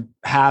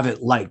have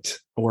it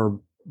liked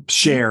or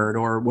shared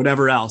or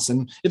whatever else.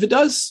 And if it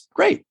does,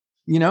 great.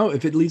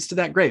 If it leads to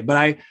that, great.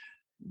 But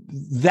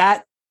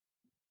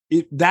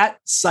that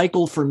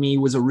cycle for me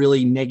was a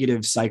really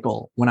negative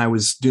cycle when I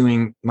was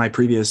doing my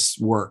previous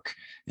work.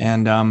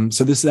 And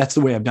so that's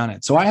the way I've done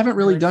it. So I haven't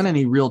really done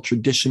any real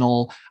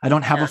traditional, I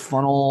don't have a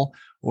funnel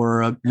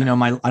or I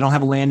don't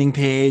have a landing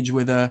page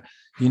with a,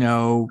 3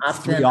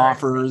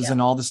 offers and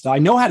all this stuff. I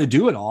know how to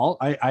do it all.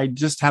 I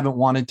just haven't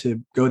wanted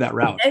to go that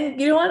route. And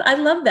you know what? I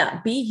love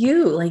that. Be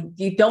you. Like,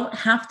 you don't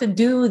have to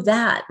do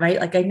that, right?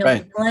 Like, I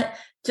know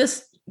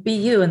just be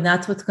you, and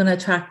that's what's going to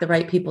attract the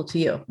right people to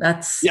you.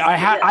 I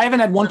haven't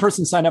had one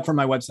person sign up for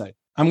my website.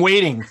 I'm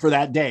waiting for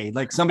that day.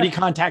 Like, somebody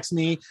contacts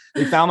me,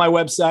 they found my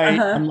website.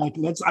 I'm like,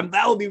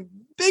 that will be a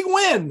big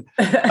win,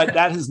 but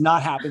that has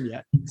not happened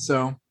yet.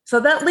 So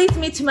that leads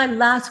me to my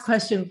last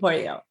question for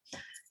you.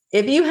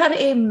 If you had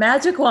a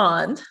magic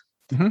wand,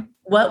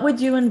 what would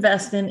you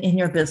invest in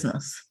your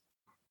business?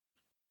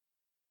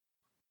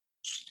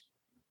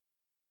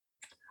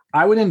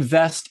 I would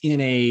invest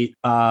in a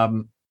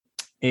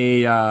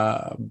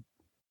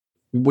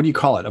what do you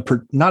call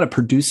it? Not a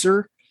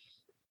producer.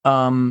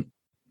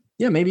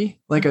 Maybe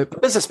like a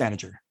business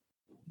manager.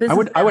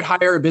 I would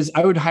hire a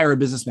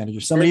business manager,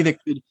 somebody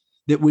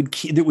that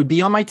would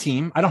be on my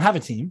team. I don't have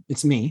a team.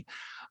 It's me.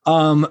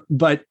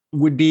 But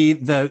would be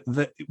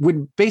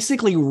would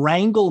basically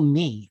wrangle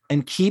me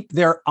and keep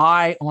their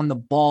eye on the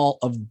ball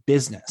of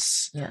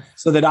business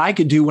so that I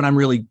could do what I'm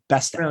really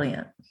best at.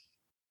 Brilliant.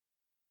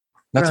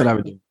 That's what I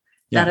would do.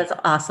 Yeah. That is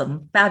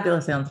awesome.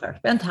 Fabulous answer.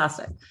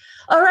 Fantastic.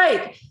 All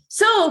right.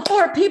 So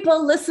for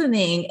people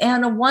listening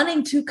and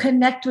wanting to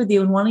connect with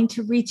you and wanting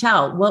to reach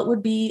out, what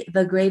would be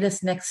the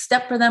greatest next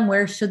step for them?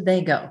 Where should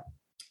they go?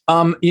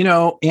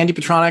 Andy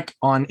Petronic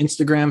on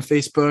Instagram,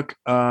 Facebook,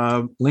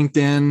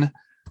 LinkedIn,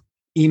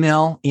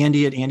 email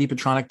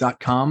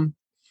Andy@andypetronic.com.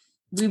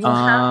 We will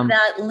have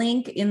that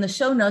link in the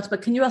show notes,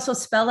 but can you also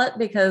spell it?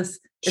 Because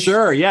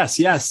sure.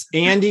 Yes.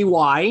 Andy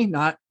Y,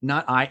 not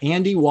I,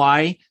 Andy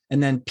Y,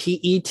 and then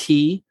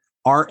PETRANIC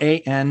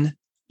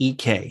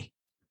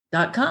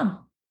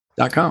 .com.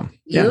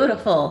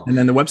 Beautiful. And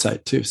then the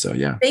website too. So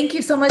yeah. Thank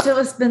you so much. It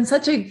has been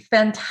such a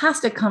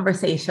fantastic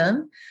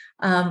conversation.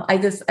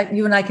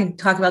 You and I can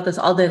talk about this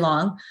all day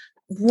long.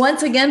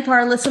 Once again, for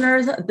our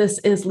listeners, this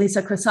is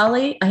Lisa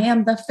Crisali. I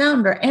am the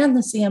founder and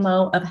the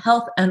CMO of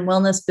Health and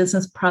Wellness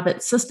Business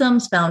Profit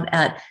Systems, found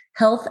at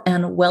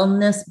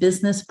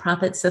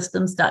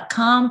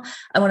healthandwellnessbusinessprofitsystems.com.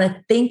 I want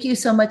to thank you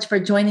so much for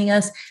joining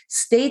us.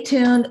 Stay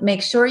tuned.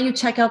 Make sure you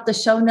check out the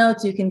show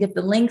notes. You can get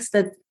the links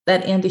that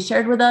Andy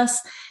shared with us.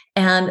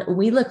 And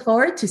we look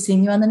forward to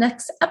seeing you on the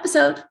next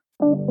episode.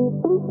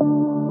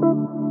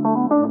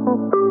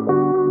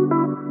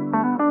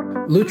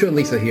 Lucho and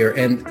Lisa here,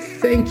 and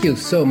thank you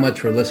so much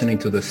for listening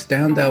to the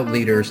Standout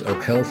Leaders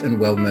of Health and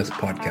Wellness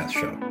podcast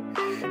show.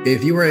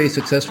 If you are a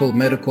successful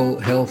medical,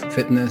 health,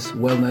 fitness,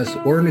 wellness,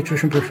 or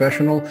nutrition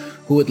professional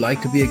who would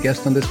like to be a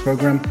guest on this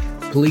program,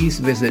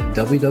 please visit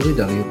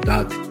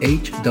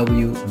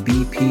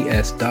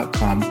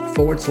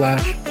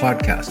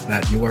www.hwbps.com/podcast.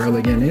 That URL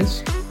again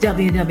is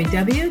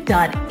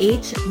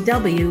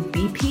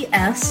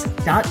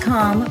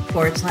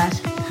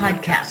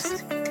www.hwbps.com/podcast.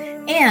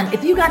 And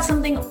if you got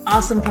something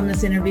awesome from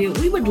this interview,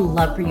 we would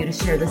love for you to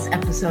share this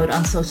episode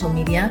on social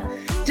media.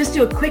 Just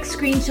do a quick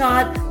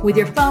screenshot with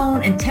your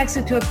phone and text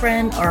it to a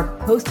friend or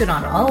post it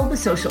on all the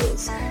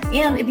socials.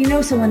 And if you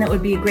know someone that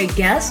would be a great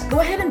guest,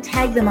 go ahead and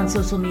tag them on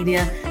social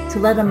media to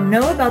let them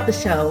know about the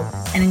show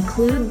and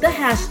include the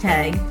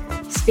hashtag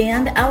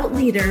Standout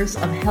Leaders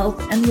of Health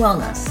and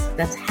Wellness.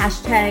 That's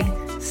hashtag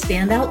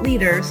Standout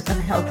Leaders of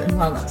Health and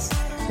Wellness.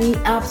 We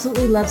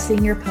absolutely love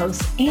seeing your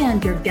posts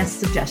and your guest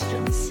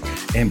suggestions.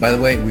 And by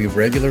the way, we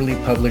regularly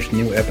publish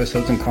new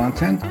episodes and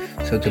content.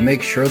 So to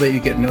make sure that you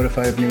get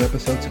notified of new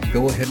episodes,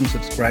 go ahead and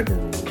subscribe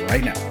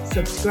right now.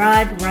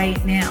 Subscribe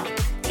right now.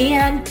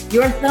 And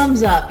your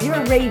thumbs up, your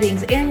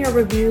ratings, and your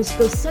reviews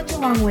go such a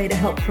long way to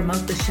help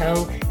promote the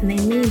show, and they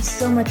mean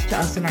so much to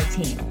us and our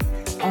team.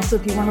 Also,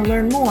 if you want to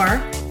learn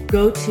more,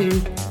 go to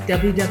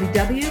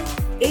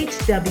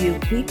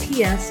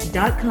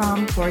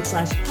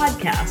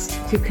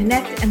www.hwbps.com/podcast to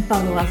connect and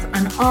follow us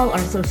on all our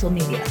social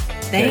media.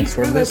 Thanks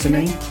for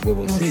listening. We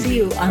will see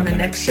you on the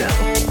next show.